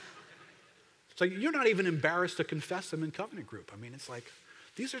 So you're not even embarrassed to confess them in covenant group. I mean, it's like,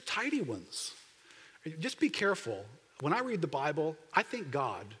 these are tidy ones. Just be careful. When I read the Bible, I think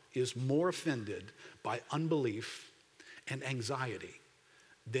God is more offended by unbelief and anxiety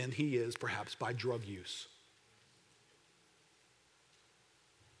than he is perhaps by drug use.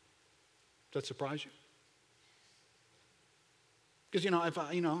 Does that surprise you? Because, if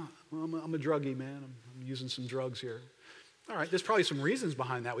I'm a druggie, man. I'm using some drugs here. All right, there's probably some reasons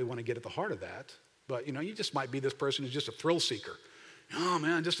behind that. We want to get at the heart of that. But, you just might be this person who's just a thrill seeker. Oh,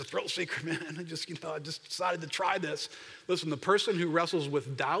 man, just a thrill seeker, man. I just decided to try this. Listen, the person who wrestles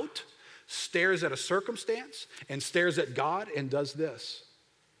with doubt stares at a circumstance and stares at God and does this.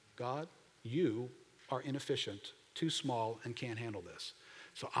 God, you are inefficient, too small, and can't handle this.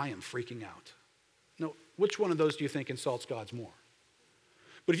 So I am freaking out. No, which one of those do you think insults God's more?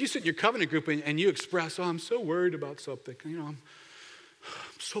 But if you sit in your covenant group and you express, I'm so worried about something, I'm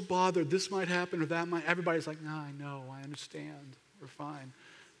so bothered, this might happen or that might, everybody's like, no, I know, I understand, we're fine.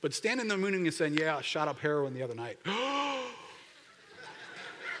 But standing there mooning and saying, yeah, I shot up heroin the other night.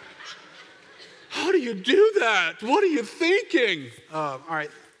 How do you do that? What are you thinking? All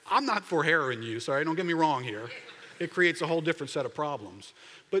right, I'm not for heroin use, all right, don't get me wrong here. It creates a whole different set of problems.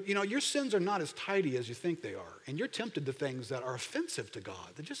 But, your sins are not as tidy as you think they are. And you're tempted to things that are offensive to God.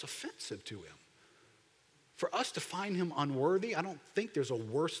 They're just offensive to him. For us to find him unworthy, I don't think there's a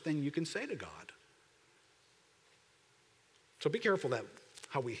worse thing you can say to God. So be careful that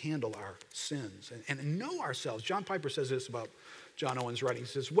how we handle our sins and know ourselves. John Piper says this about John Owen's writing. He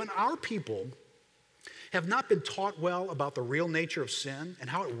says, when our people have not been taught well about the real nature of sin and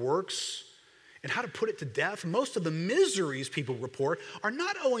how it works, and how to put it to death, most of the miseries people report are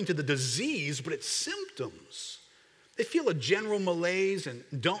not owing to the disease, but its symptoms. They feel a general malaise and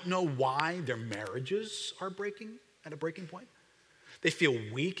don't know why their marriages are at a breaking point. They feel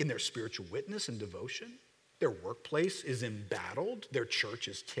weak in their spiritual witness and devotion. Their workplace is embattled. Their church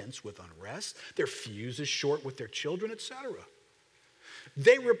is tense with unrest. Their fuse is short with their children, etc.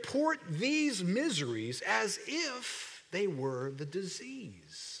 They report these miseries as if they were the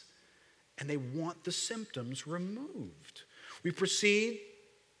disease, and they want the symptoms removed. We proceed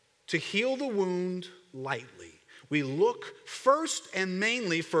to heal the wound lightly. We look first and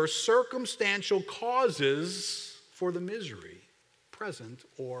mainly for circumstantial causes for the misery, present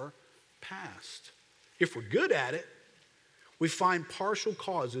or past. If we're good at it, we find partial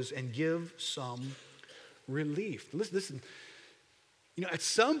causes and give some relief. Listen, at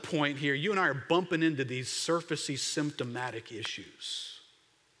some point here, you and I are bumping into these surfacey symptomatic issues,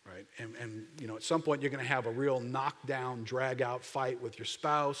 right? And at some point, you're going to have a real knockdown, drag-out fight with your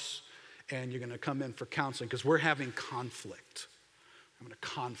spouse, and you're going to come in for counseling because we're having conflict.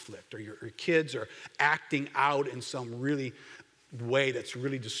 Or your kids are acting out in some really way that's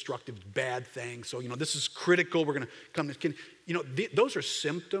really destructive, bad thing. So, this is critical. We're going to come to kid. Those are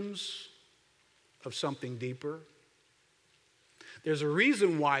symptoms of something deeper. There's a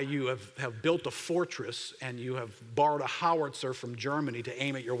reason why you have built a fortress and you have borrowed a howitzer from Germany to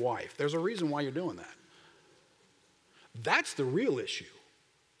aim at your wife. There's a reason why you're doing that. That's the real issue.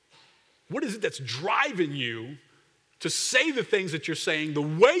 What is it that's driving you to say the things that you're saying, the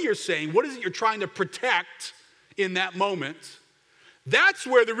way you're saying? What is it you're trying to protect in that moment? That's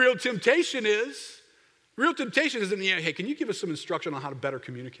where the real temptation is. Real temptation is in the end, hey, can you give us some instruction on how to better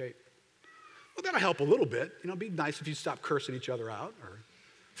communicate? Well, that'll help a little bit. It'd be nice if you stop cursing each other out or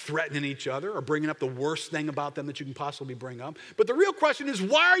threatening each other or bringing up the worst thing about them that you can possibly bring up. But the real question is,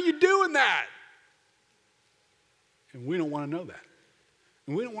 why are you doing that? And we don't want to know that.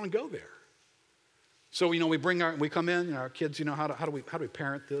 And we don't want to go there. So, we come in, our kids, how do we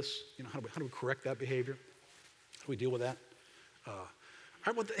parent this? How do we correct that behavior? How do we deal with that?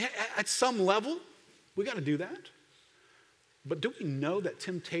 At some level, we got to do that. But do we know that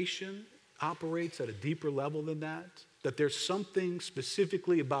temptation operates at a deeper level than that? That there's something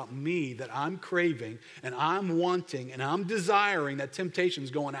specifically about me that I'm craving and I'm wanting and I'm desiring, that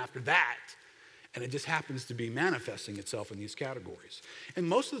temptation's going after that. And it just happens to be manifesting itself in these categories. And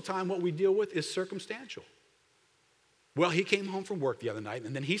most of the time, what we deal with is circumstantial. Well, he came home from work the other night,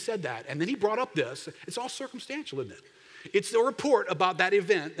 and then he said that, and then he brought up this. It's all circumstantial, isn't it? It's the report about that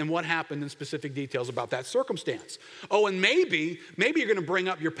event and what happened in specific details about that circumstance. Oh, and maybe you're going to bring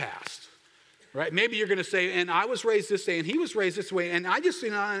up your past, right? Maybe you're going to say, and I was raised this way, and he was raised this way, and I just,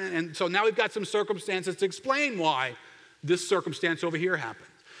 and so now we've got some circumstances to explain why this circumstance over here happened.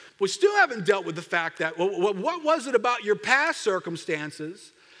 We still haven't dealt with the fact that, what was it about your past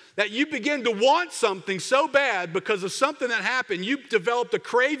circumstances that you begin to want something so bad because of something that happened? You've developed a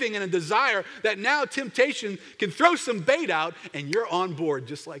craving and a desire that now temptation can throw some bait out and you're on board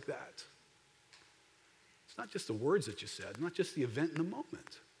just like that. It's not just the words that you said, not just the event in the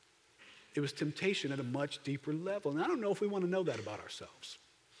moment. It was temptation at a much deeper level. And I don't know if we want to know that about ourselves,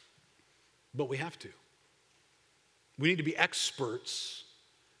 but we have to. We need to be experts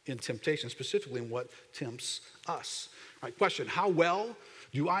in temptation, specifically in what tempts us. All right, question, how well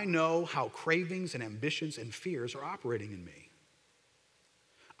do I know how cravings and ambitions and fears are operating in me?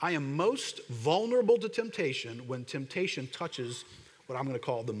 I am most vulnerable to temptation when temptation touches what I'm going to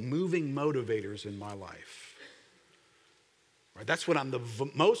call the moving motivators in my life. Right, that's when I'm the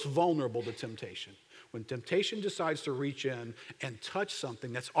most vulnerable to temptation. When temptation decides to reach in and touch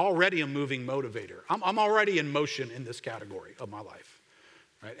something that's already a moving motivator. I'm already in motion in this category of my life.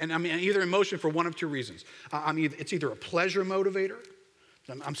 Right? And I'm either in motion for one of two reasons. It's either a pleasure motivator.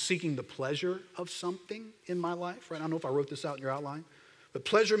 I'm seeking the pleasure of something in my life. Right? I don't know if I wrote this out in your outline. But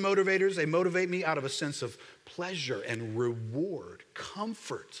pleasure motivators, they motivate me out of a sense of pleasure and reward,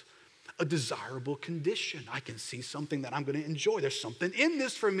 comfort, a desirable condition. I can see something that I'm going to enjoy. There's something in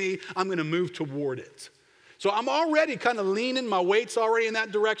this for me. I'm going to move toward it. So I'm already kind of leaning. My weight's already in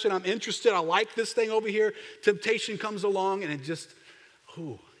that direction. I'm interested. I like this thing over here. Temptation comes along and it's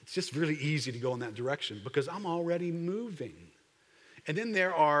just really easy to go in that direction because I'm already moving. And then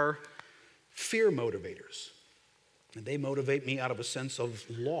there are fear motivators. And they motivate me out of a sense of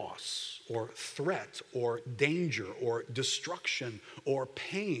loss or threat or danger or destruction or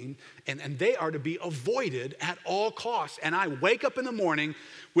pain. And they are to be avoided at all costs. And I wake up in the morning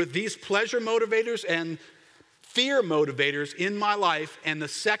with these pleasure motivators and fear motivators in my life, and the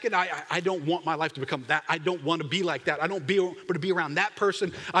second I don't want my life to become that. I don't want to be like that. I don't want to be around that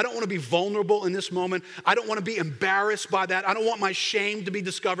person. I don't want to be vulnerable in this moment. I don't want to be embarrassed by that. I don't want my shame to be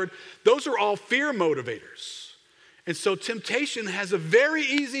discovered. Those are all fear motivators. And so temptation has a very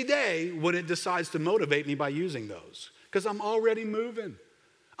easy day when it decides to motivate me by using those, because I'm already moving.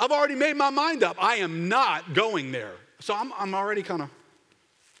 I've already made my mind up. I am not going there. So I'm already kind of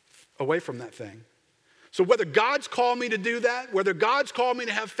away from that thing. So whether God's called me to do that, whether God's called me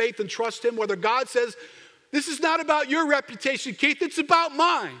to have faith and trust him, whether God says, this is not about your reputation, Keith, it's about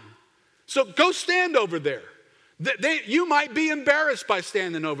mine. So go stand over there. You might be embarrassed by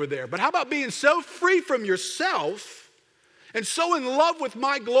standing over there, but how about being so free from yourself and so in love with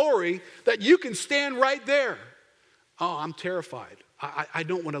my glory that you can stand right there? Oh, I'm terrified. I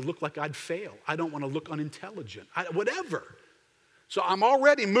don't want to look like I'd fail. I don't want to look unintelligent, whatever. So I'm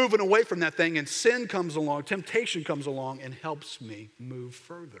already moving away from that thing, and sin comes along, temptation comes along and helps me move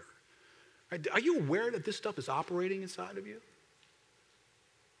further. Are you aware that this stuff is operating inside of you?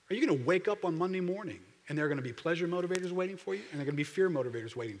 Are you going to wake up on Monday morning and there are going to be pleasure motivators waiting for you, and there are going to be fear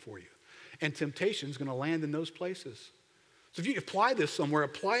motivators waiting for you? And temptation is going to land in those places. So if you apply this somewhere,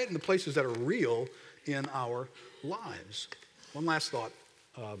 apply it in the places that are real in our lives. One last thought.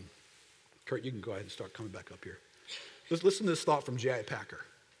 Kurt, you can go ahead and start coming back up here. Listen to this thought from J.I. Packer.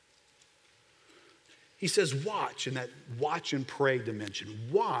 He says, watch, in that watch and pray dimension.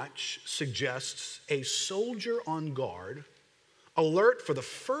 Watch suggests a soldier on guard, alert for the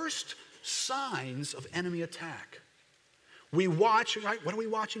first signs of enemy attack. We watch, right? What are we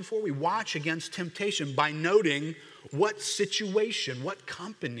watching for? We watch against temptation by noting what situation, what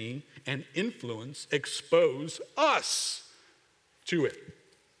company and influence expose us to it,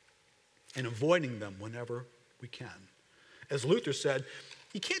 and avoiding them whenever we can. As Luther said,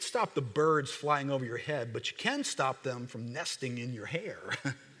 you can't stop the birds flying over your head, but you can stop them from nesting in your hair.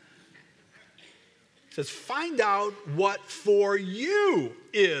 It says, find out what for you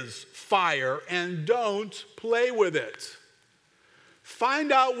is fire and don't play with it.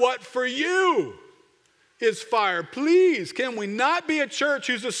 Find out what for you is fire. Please, can we not be a church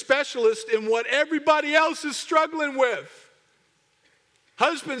who's a specialist in what everybody else is struggling with?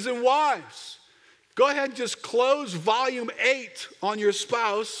 Husbands and wives, go ahead and just close volume 8 on your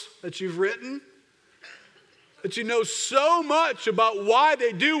spouse that you've written, that you know so much about why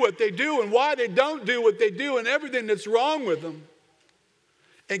they do what they do and why they don't do what they do and everything that's wrong with them.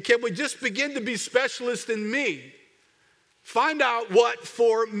 And can we just begin to be specialists in me? Find out what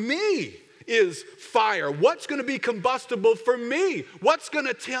for me is fire. What's going to be combustible for me? What's going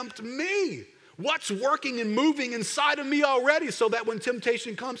to tempt me? What's working and moving inside of me already so that when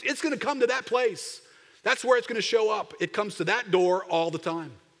temptation comes, it's going to come to that place. That's where it's going to show up. It comes to that door all the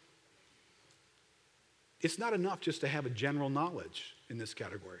time. It's not enough just to have a general knowledge in this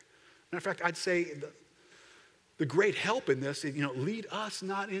category. Matter of fact, I'd say the great help in this is, lead us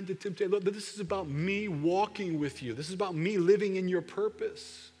not into temptation. Look, this is about me walking with you. This is about me living in your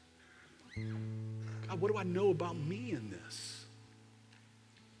purpose. God, what do I know about me in this?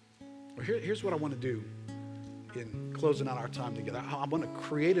 Well, here's what I want to do in closing out our time together. I want to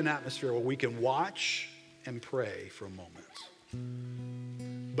create an atmosphere where we can watch and pray for a moment.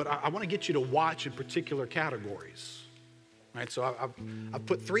 But I want to get you to watch in particular categories. Right? So I've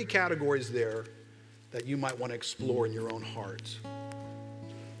put 3 categories there that you might want to explore in your own heart.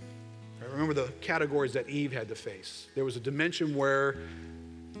 Remember the categories that Eve had to face. There was a dimension where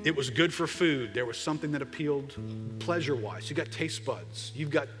it was good for food. There was something that appealed pleasure-wise. You got taste buds. You've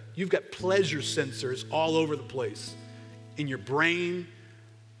got pleasure sensors all over the place in your brain,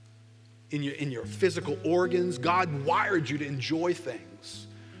 in your physical organs. God wired you to enjoy things.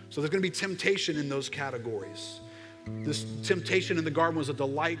 So there's going to be temptation in those categories. This temptation in the garden was a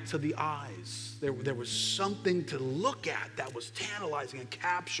delight to the eyes. There was something to look at that was tantalizing and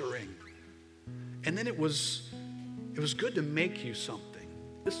capturing. And then it was good to make you something.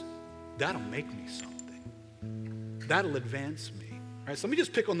 That'll make me something. That'll advance me. Right, so let me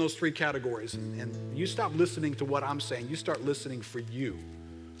just pick on those 3 categories, and you stop listening to what I'm saying. You start listening for you.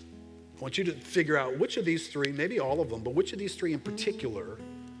 I want you to figure out which of these 3, maybe all of them, but which of these 3 in particular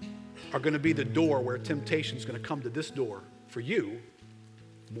are going to be the door where temptation is going to come to this door for you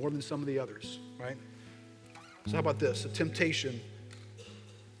more than some of the others, right? So how about this? A temptation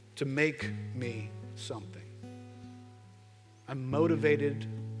to make me something. I'm motivated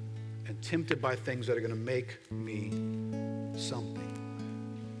and tempted by things that are going to make me something,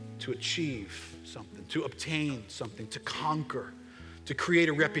 to achieve something, to obtain something, to conquer, to create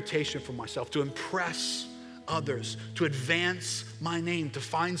a reputation for myself, to impress others, to advance my name, to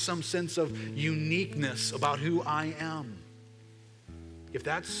find some sense of uniqueness about who I am. If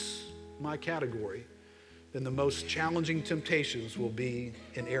that's my category, then the most challenging temptations will be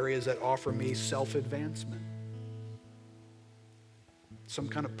in areas that offer me self-advancement, some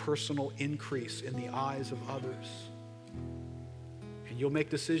kind of personal increase in the eyes of others. You'll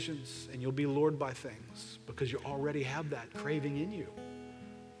make decisions and you'll be lured by things because you already have that craving in you.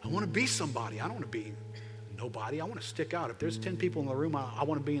 I want to be somebody. I don't want to be nobody. I want to stick out. If there's 10 people in the room, I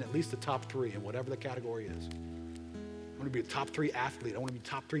want to be in at least the top 3 in whatever the category is. I want to be a top 3 athlete. I want to be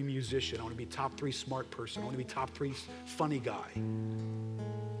top 3 musician. I want to be top 3 smart person. I want to be top 3 funny guy.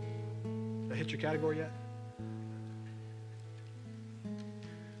 Did I hit your category yet?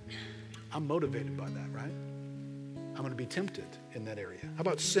 I'm motivated by that, right? I'm going to be tempted in that area. How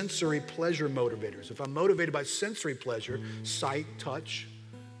about sensory pleasure motivators? If I'm motivated by sensory pleasure, sight, touch,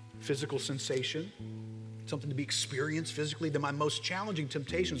 physical sensation, something to be experienced physically, then my most challenging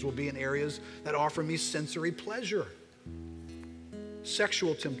temptations will be in areas that offer me sensory pleasure.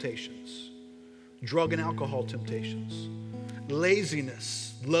 Sexual temptations, drug and alcohol temptations,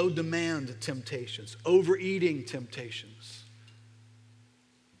 laziness, low demand temptations, overeating temptations.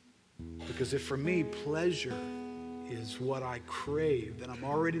 Because if for me pleasure is what I crave, then I'm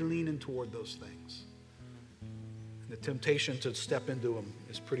already leaning toward those things. And the temptation to step into them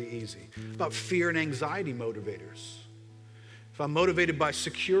is pretty easy. About fear and anxiety motivators. If I'm motivated by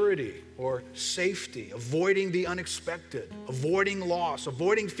security or safety, avoiding the unexpected, avoiding loss,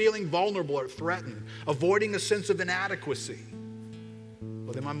 avoiding feeling vulnerable or threatened, avoiding a sense of inadequacy,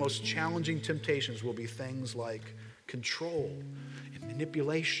 well, then my most challenging temptations will be things like control and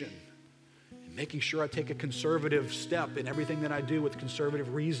manipulation, making sure I take a conservative step in everything that I do with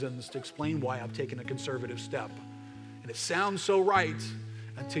conservative reasons to explain why I've taken a conservative step. And it sounds so right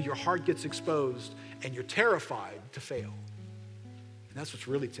until your heart gets exposed and you're terrified to fail. And that's what's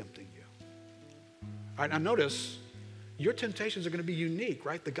really tempting you. All right, now notice, your temptations are going to be unique,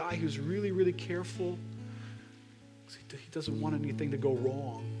 right? The guy who's really, really careful, he doesn't want anything to go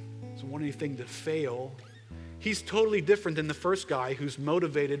wrong, doesn't want anything to fail. He's totally different than the first guy who's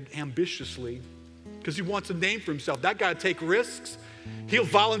motivated ambitiously because he wants a name for himself. That guy take risks. He'll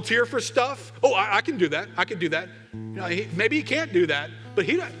volunteer for stuff. Oh, I can do that. I can do that. You know, maybe he can't do that, but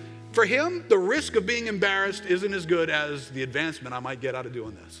for him, the risk of being embarrassed isn't as good as the advancement I might get out of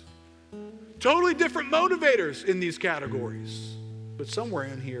doing this. Totally different motivators in these categories, but somewhere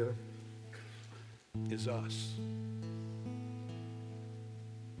in here is us.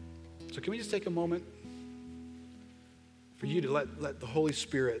 So can we just take a moment for you to let the Holy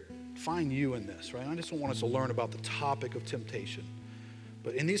Spirit find you in this, right? I just don't want us to learn about the topic of temptation.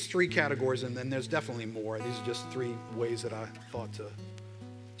 But in these 3 categories, and then there's definitely more, these are just 3 ways that I thought to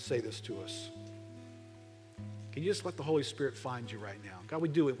say this to us. Can you just let the Holy Spirit find you right now? God, we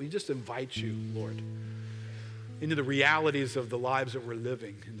do it. We just invite you, Lord, into the realities of the lives that we're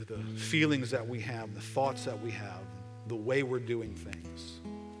living, into the feelings that we have, the thoughts that we have, the way we're doing things.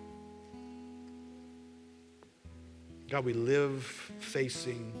 God, we live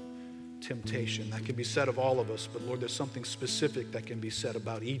facing temptation. That can be said of all of us, but Lord, there's something specific that can be said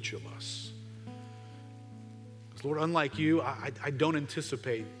about each of us. Because Lord, unlike you, I don't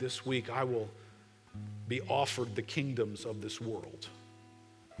anticipate this week I will be offered the kingdoms of this world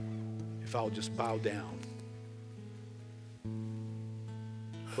if I'll just bow down.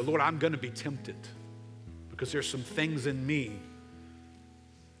 But Lord, I'm going to be tempted because there's some things in me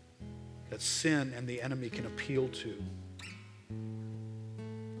that sin and the enemy can appeal to.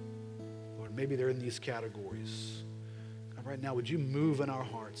 Lord, maybe they're in these categories. God, right now, would you move in our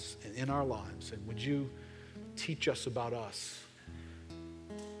hearts and in our lives, and would you teach us about us?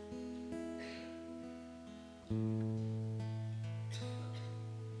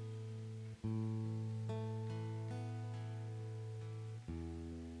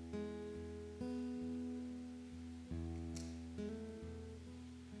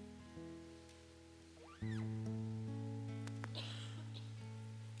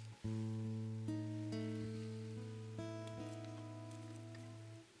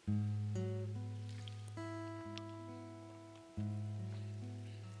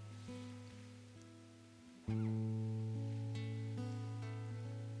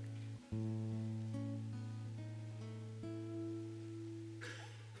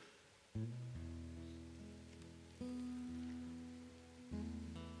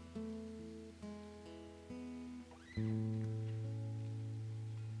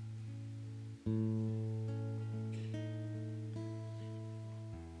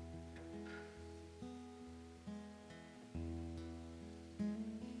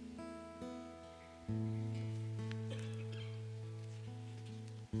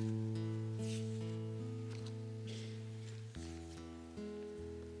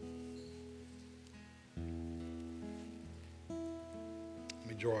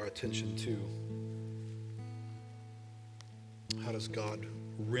 Draw our attention to how does God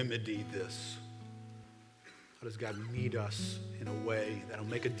remedy this? How does God meet us in a way that will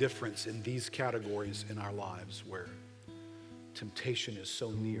make a difference in these categories in our lives where temptation is so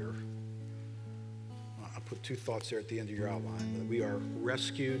near? I put two thoughts there at the end of your outline. That we are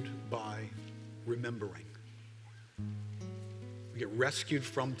rescued by remembering. We get rescued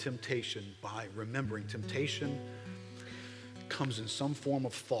from temptation by remembering. Temptation comes in some form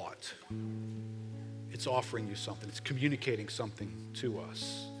of thought. It's offering you something. It's communicating something to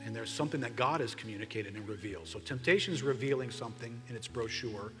us. And there's something that God has communicated and revealed. So temptation is revealing something in its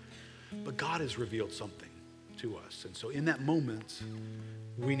brochure, but God has revealed something to us. And so in that moment,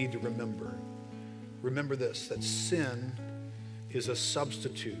 we need to remember. Remember this, that sin is a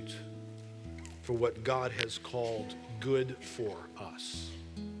substitute for what God has called good for us.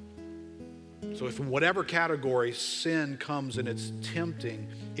 So if in whatever category sin comes and it's tempting,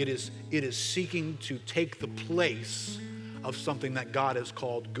 it is seeking to take the place of something that God has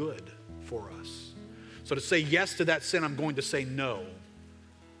called good for us. So to say yes to that sin, I'm going to say no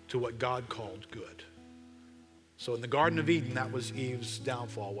to what God called good. So in the Garden of Eden, that was Eve's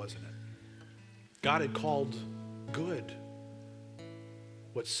downfall, wasn't it? God had called good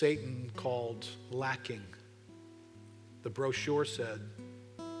what Satan called lacking. The brochure said,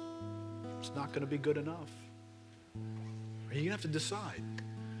 it's not going to be good enough. You're going to have to decide.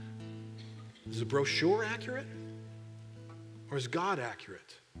 Is the brochure accurate? Or is God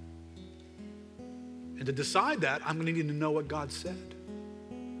accurate? And to decide that, I'm going to need to know what God said.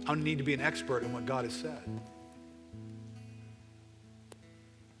 I'm going to need to be an expert in what God has said.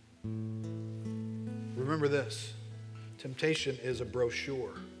 Remember this, temptation is a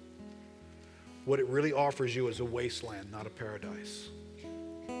brochure. What it really offers you is a wasteland, not a paradise.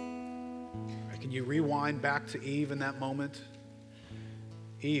 Can you rewind back to Eve in that moment?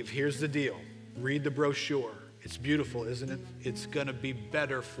 Eve, here's the deal. Read the brochure. It's beautiful, isn't it? It's going to be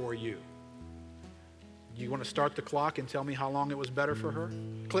better for you. You want to start the clock and tell me how long it was better for her?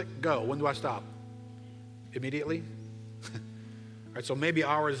 Click, go. When do I stop? Immediately? All right, so maybe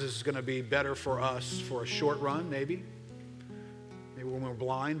ours is going to be better for us for a short run, maybe. Maybe when we're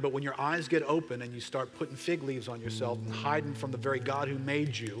blind. But when your eyes get open and you start putting fig leaves on yourself and hiding from the very God who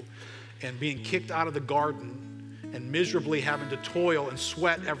made you and being kicked out of the garden and miserably having to toil and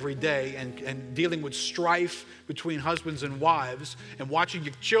sweat every day and dealing with strife between husbands and wives and watching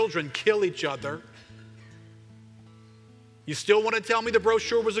your children kill each other, you still want to tell me the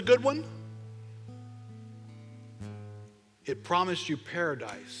brochure was a good one? It promised you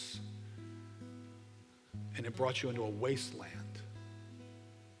paradise, and it brought you into a wasteland.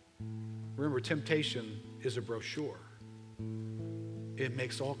 Remember, temptation is a brochure. It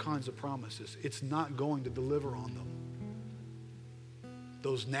makes all kinds of promises. It's not going to deliver on them.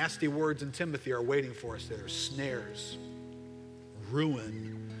 Those nasty words in Timothy are waiting for us. They're snares,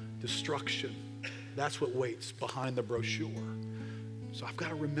 ruin, destruction. That's what waits behind the brochure. So I've got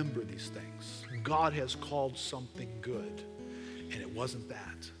to remember these things. God has called something good, and it wasn't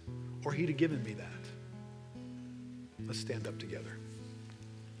that, or he'd have given me that. Let's stand up together.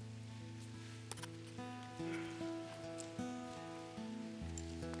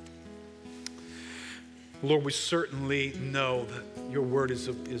 Lord, we certainly know that your word is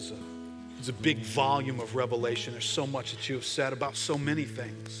a big volume of revelation. There's so much that you have said about so many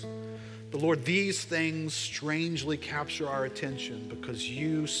things. But Lord, these things strangely capture our attention because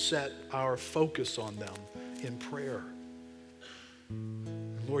you set our focus on them in prayer.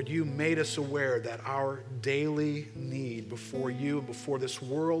 Lord, you made us aware that our daily need before you and before this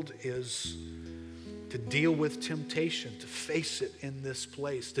world is to deal with temptation, to face it in this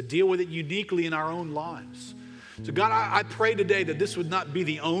place, to deal with it uniquely in our own lives. So God, I pray today that this would not be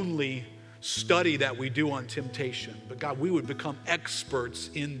the only study that we do on temptation, but God, we would become experts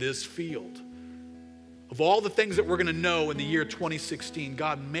in this field. Of all the things that we're going to know in the year 2016,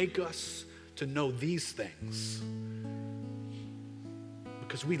 God, make us to know these things.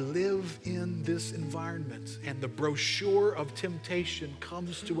 Because we live in this environment, and the brochure of temptation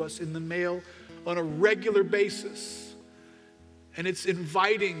comes to us in the mail on a regular basis. And it's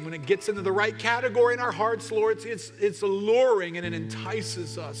inviting when it gets into the right category in our hearts, Lord. It's alluring and it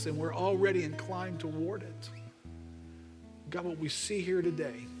entices us, and we're already inclined toward it. God, what we see here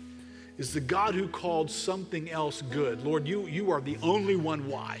today is the God who called something else good. Lord, you are the only one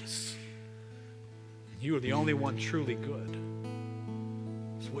wise. You are the only one truly good.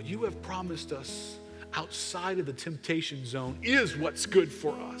 So what you have promised us outside of the temptation zone is what's good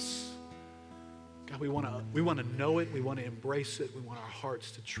for us. God, we want to know it. We want to embrace it. We want our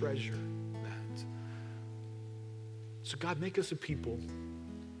hearts to treasure that. So God, make us a people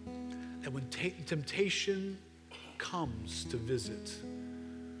that when temptation comes to visit,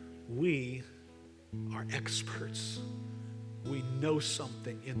 we are experts. We know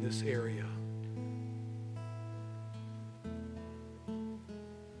something in this area.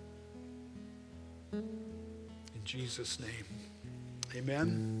 In Jesus' name,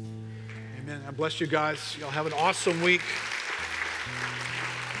 amen. Amen. I bless you guys. Y'all have an awesome week.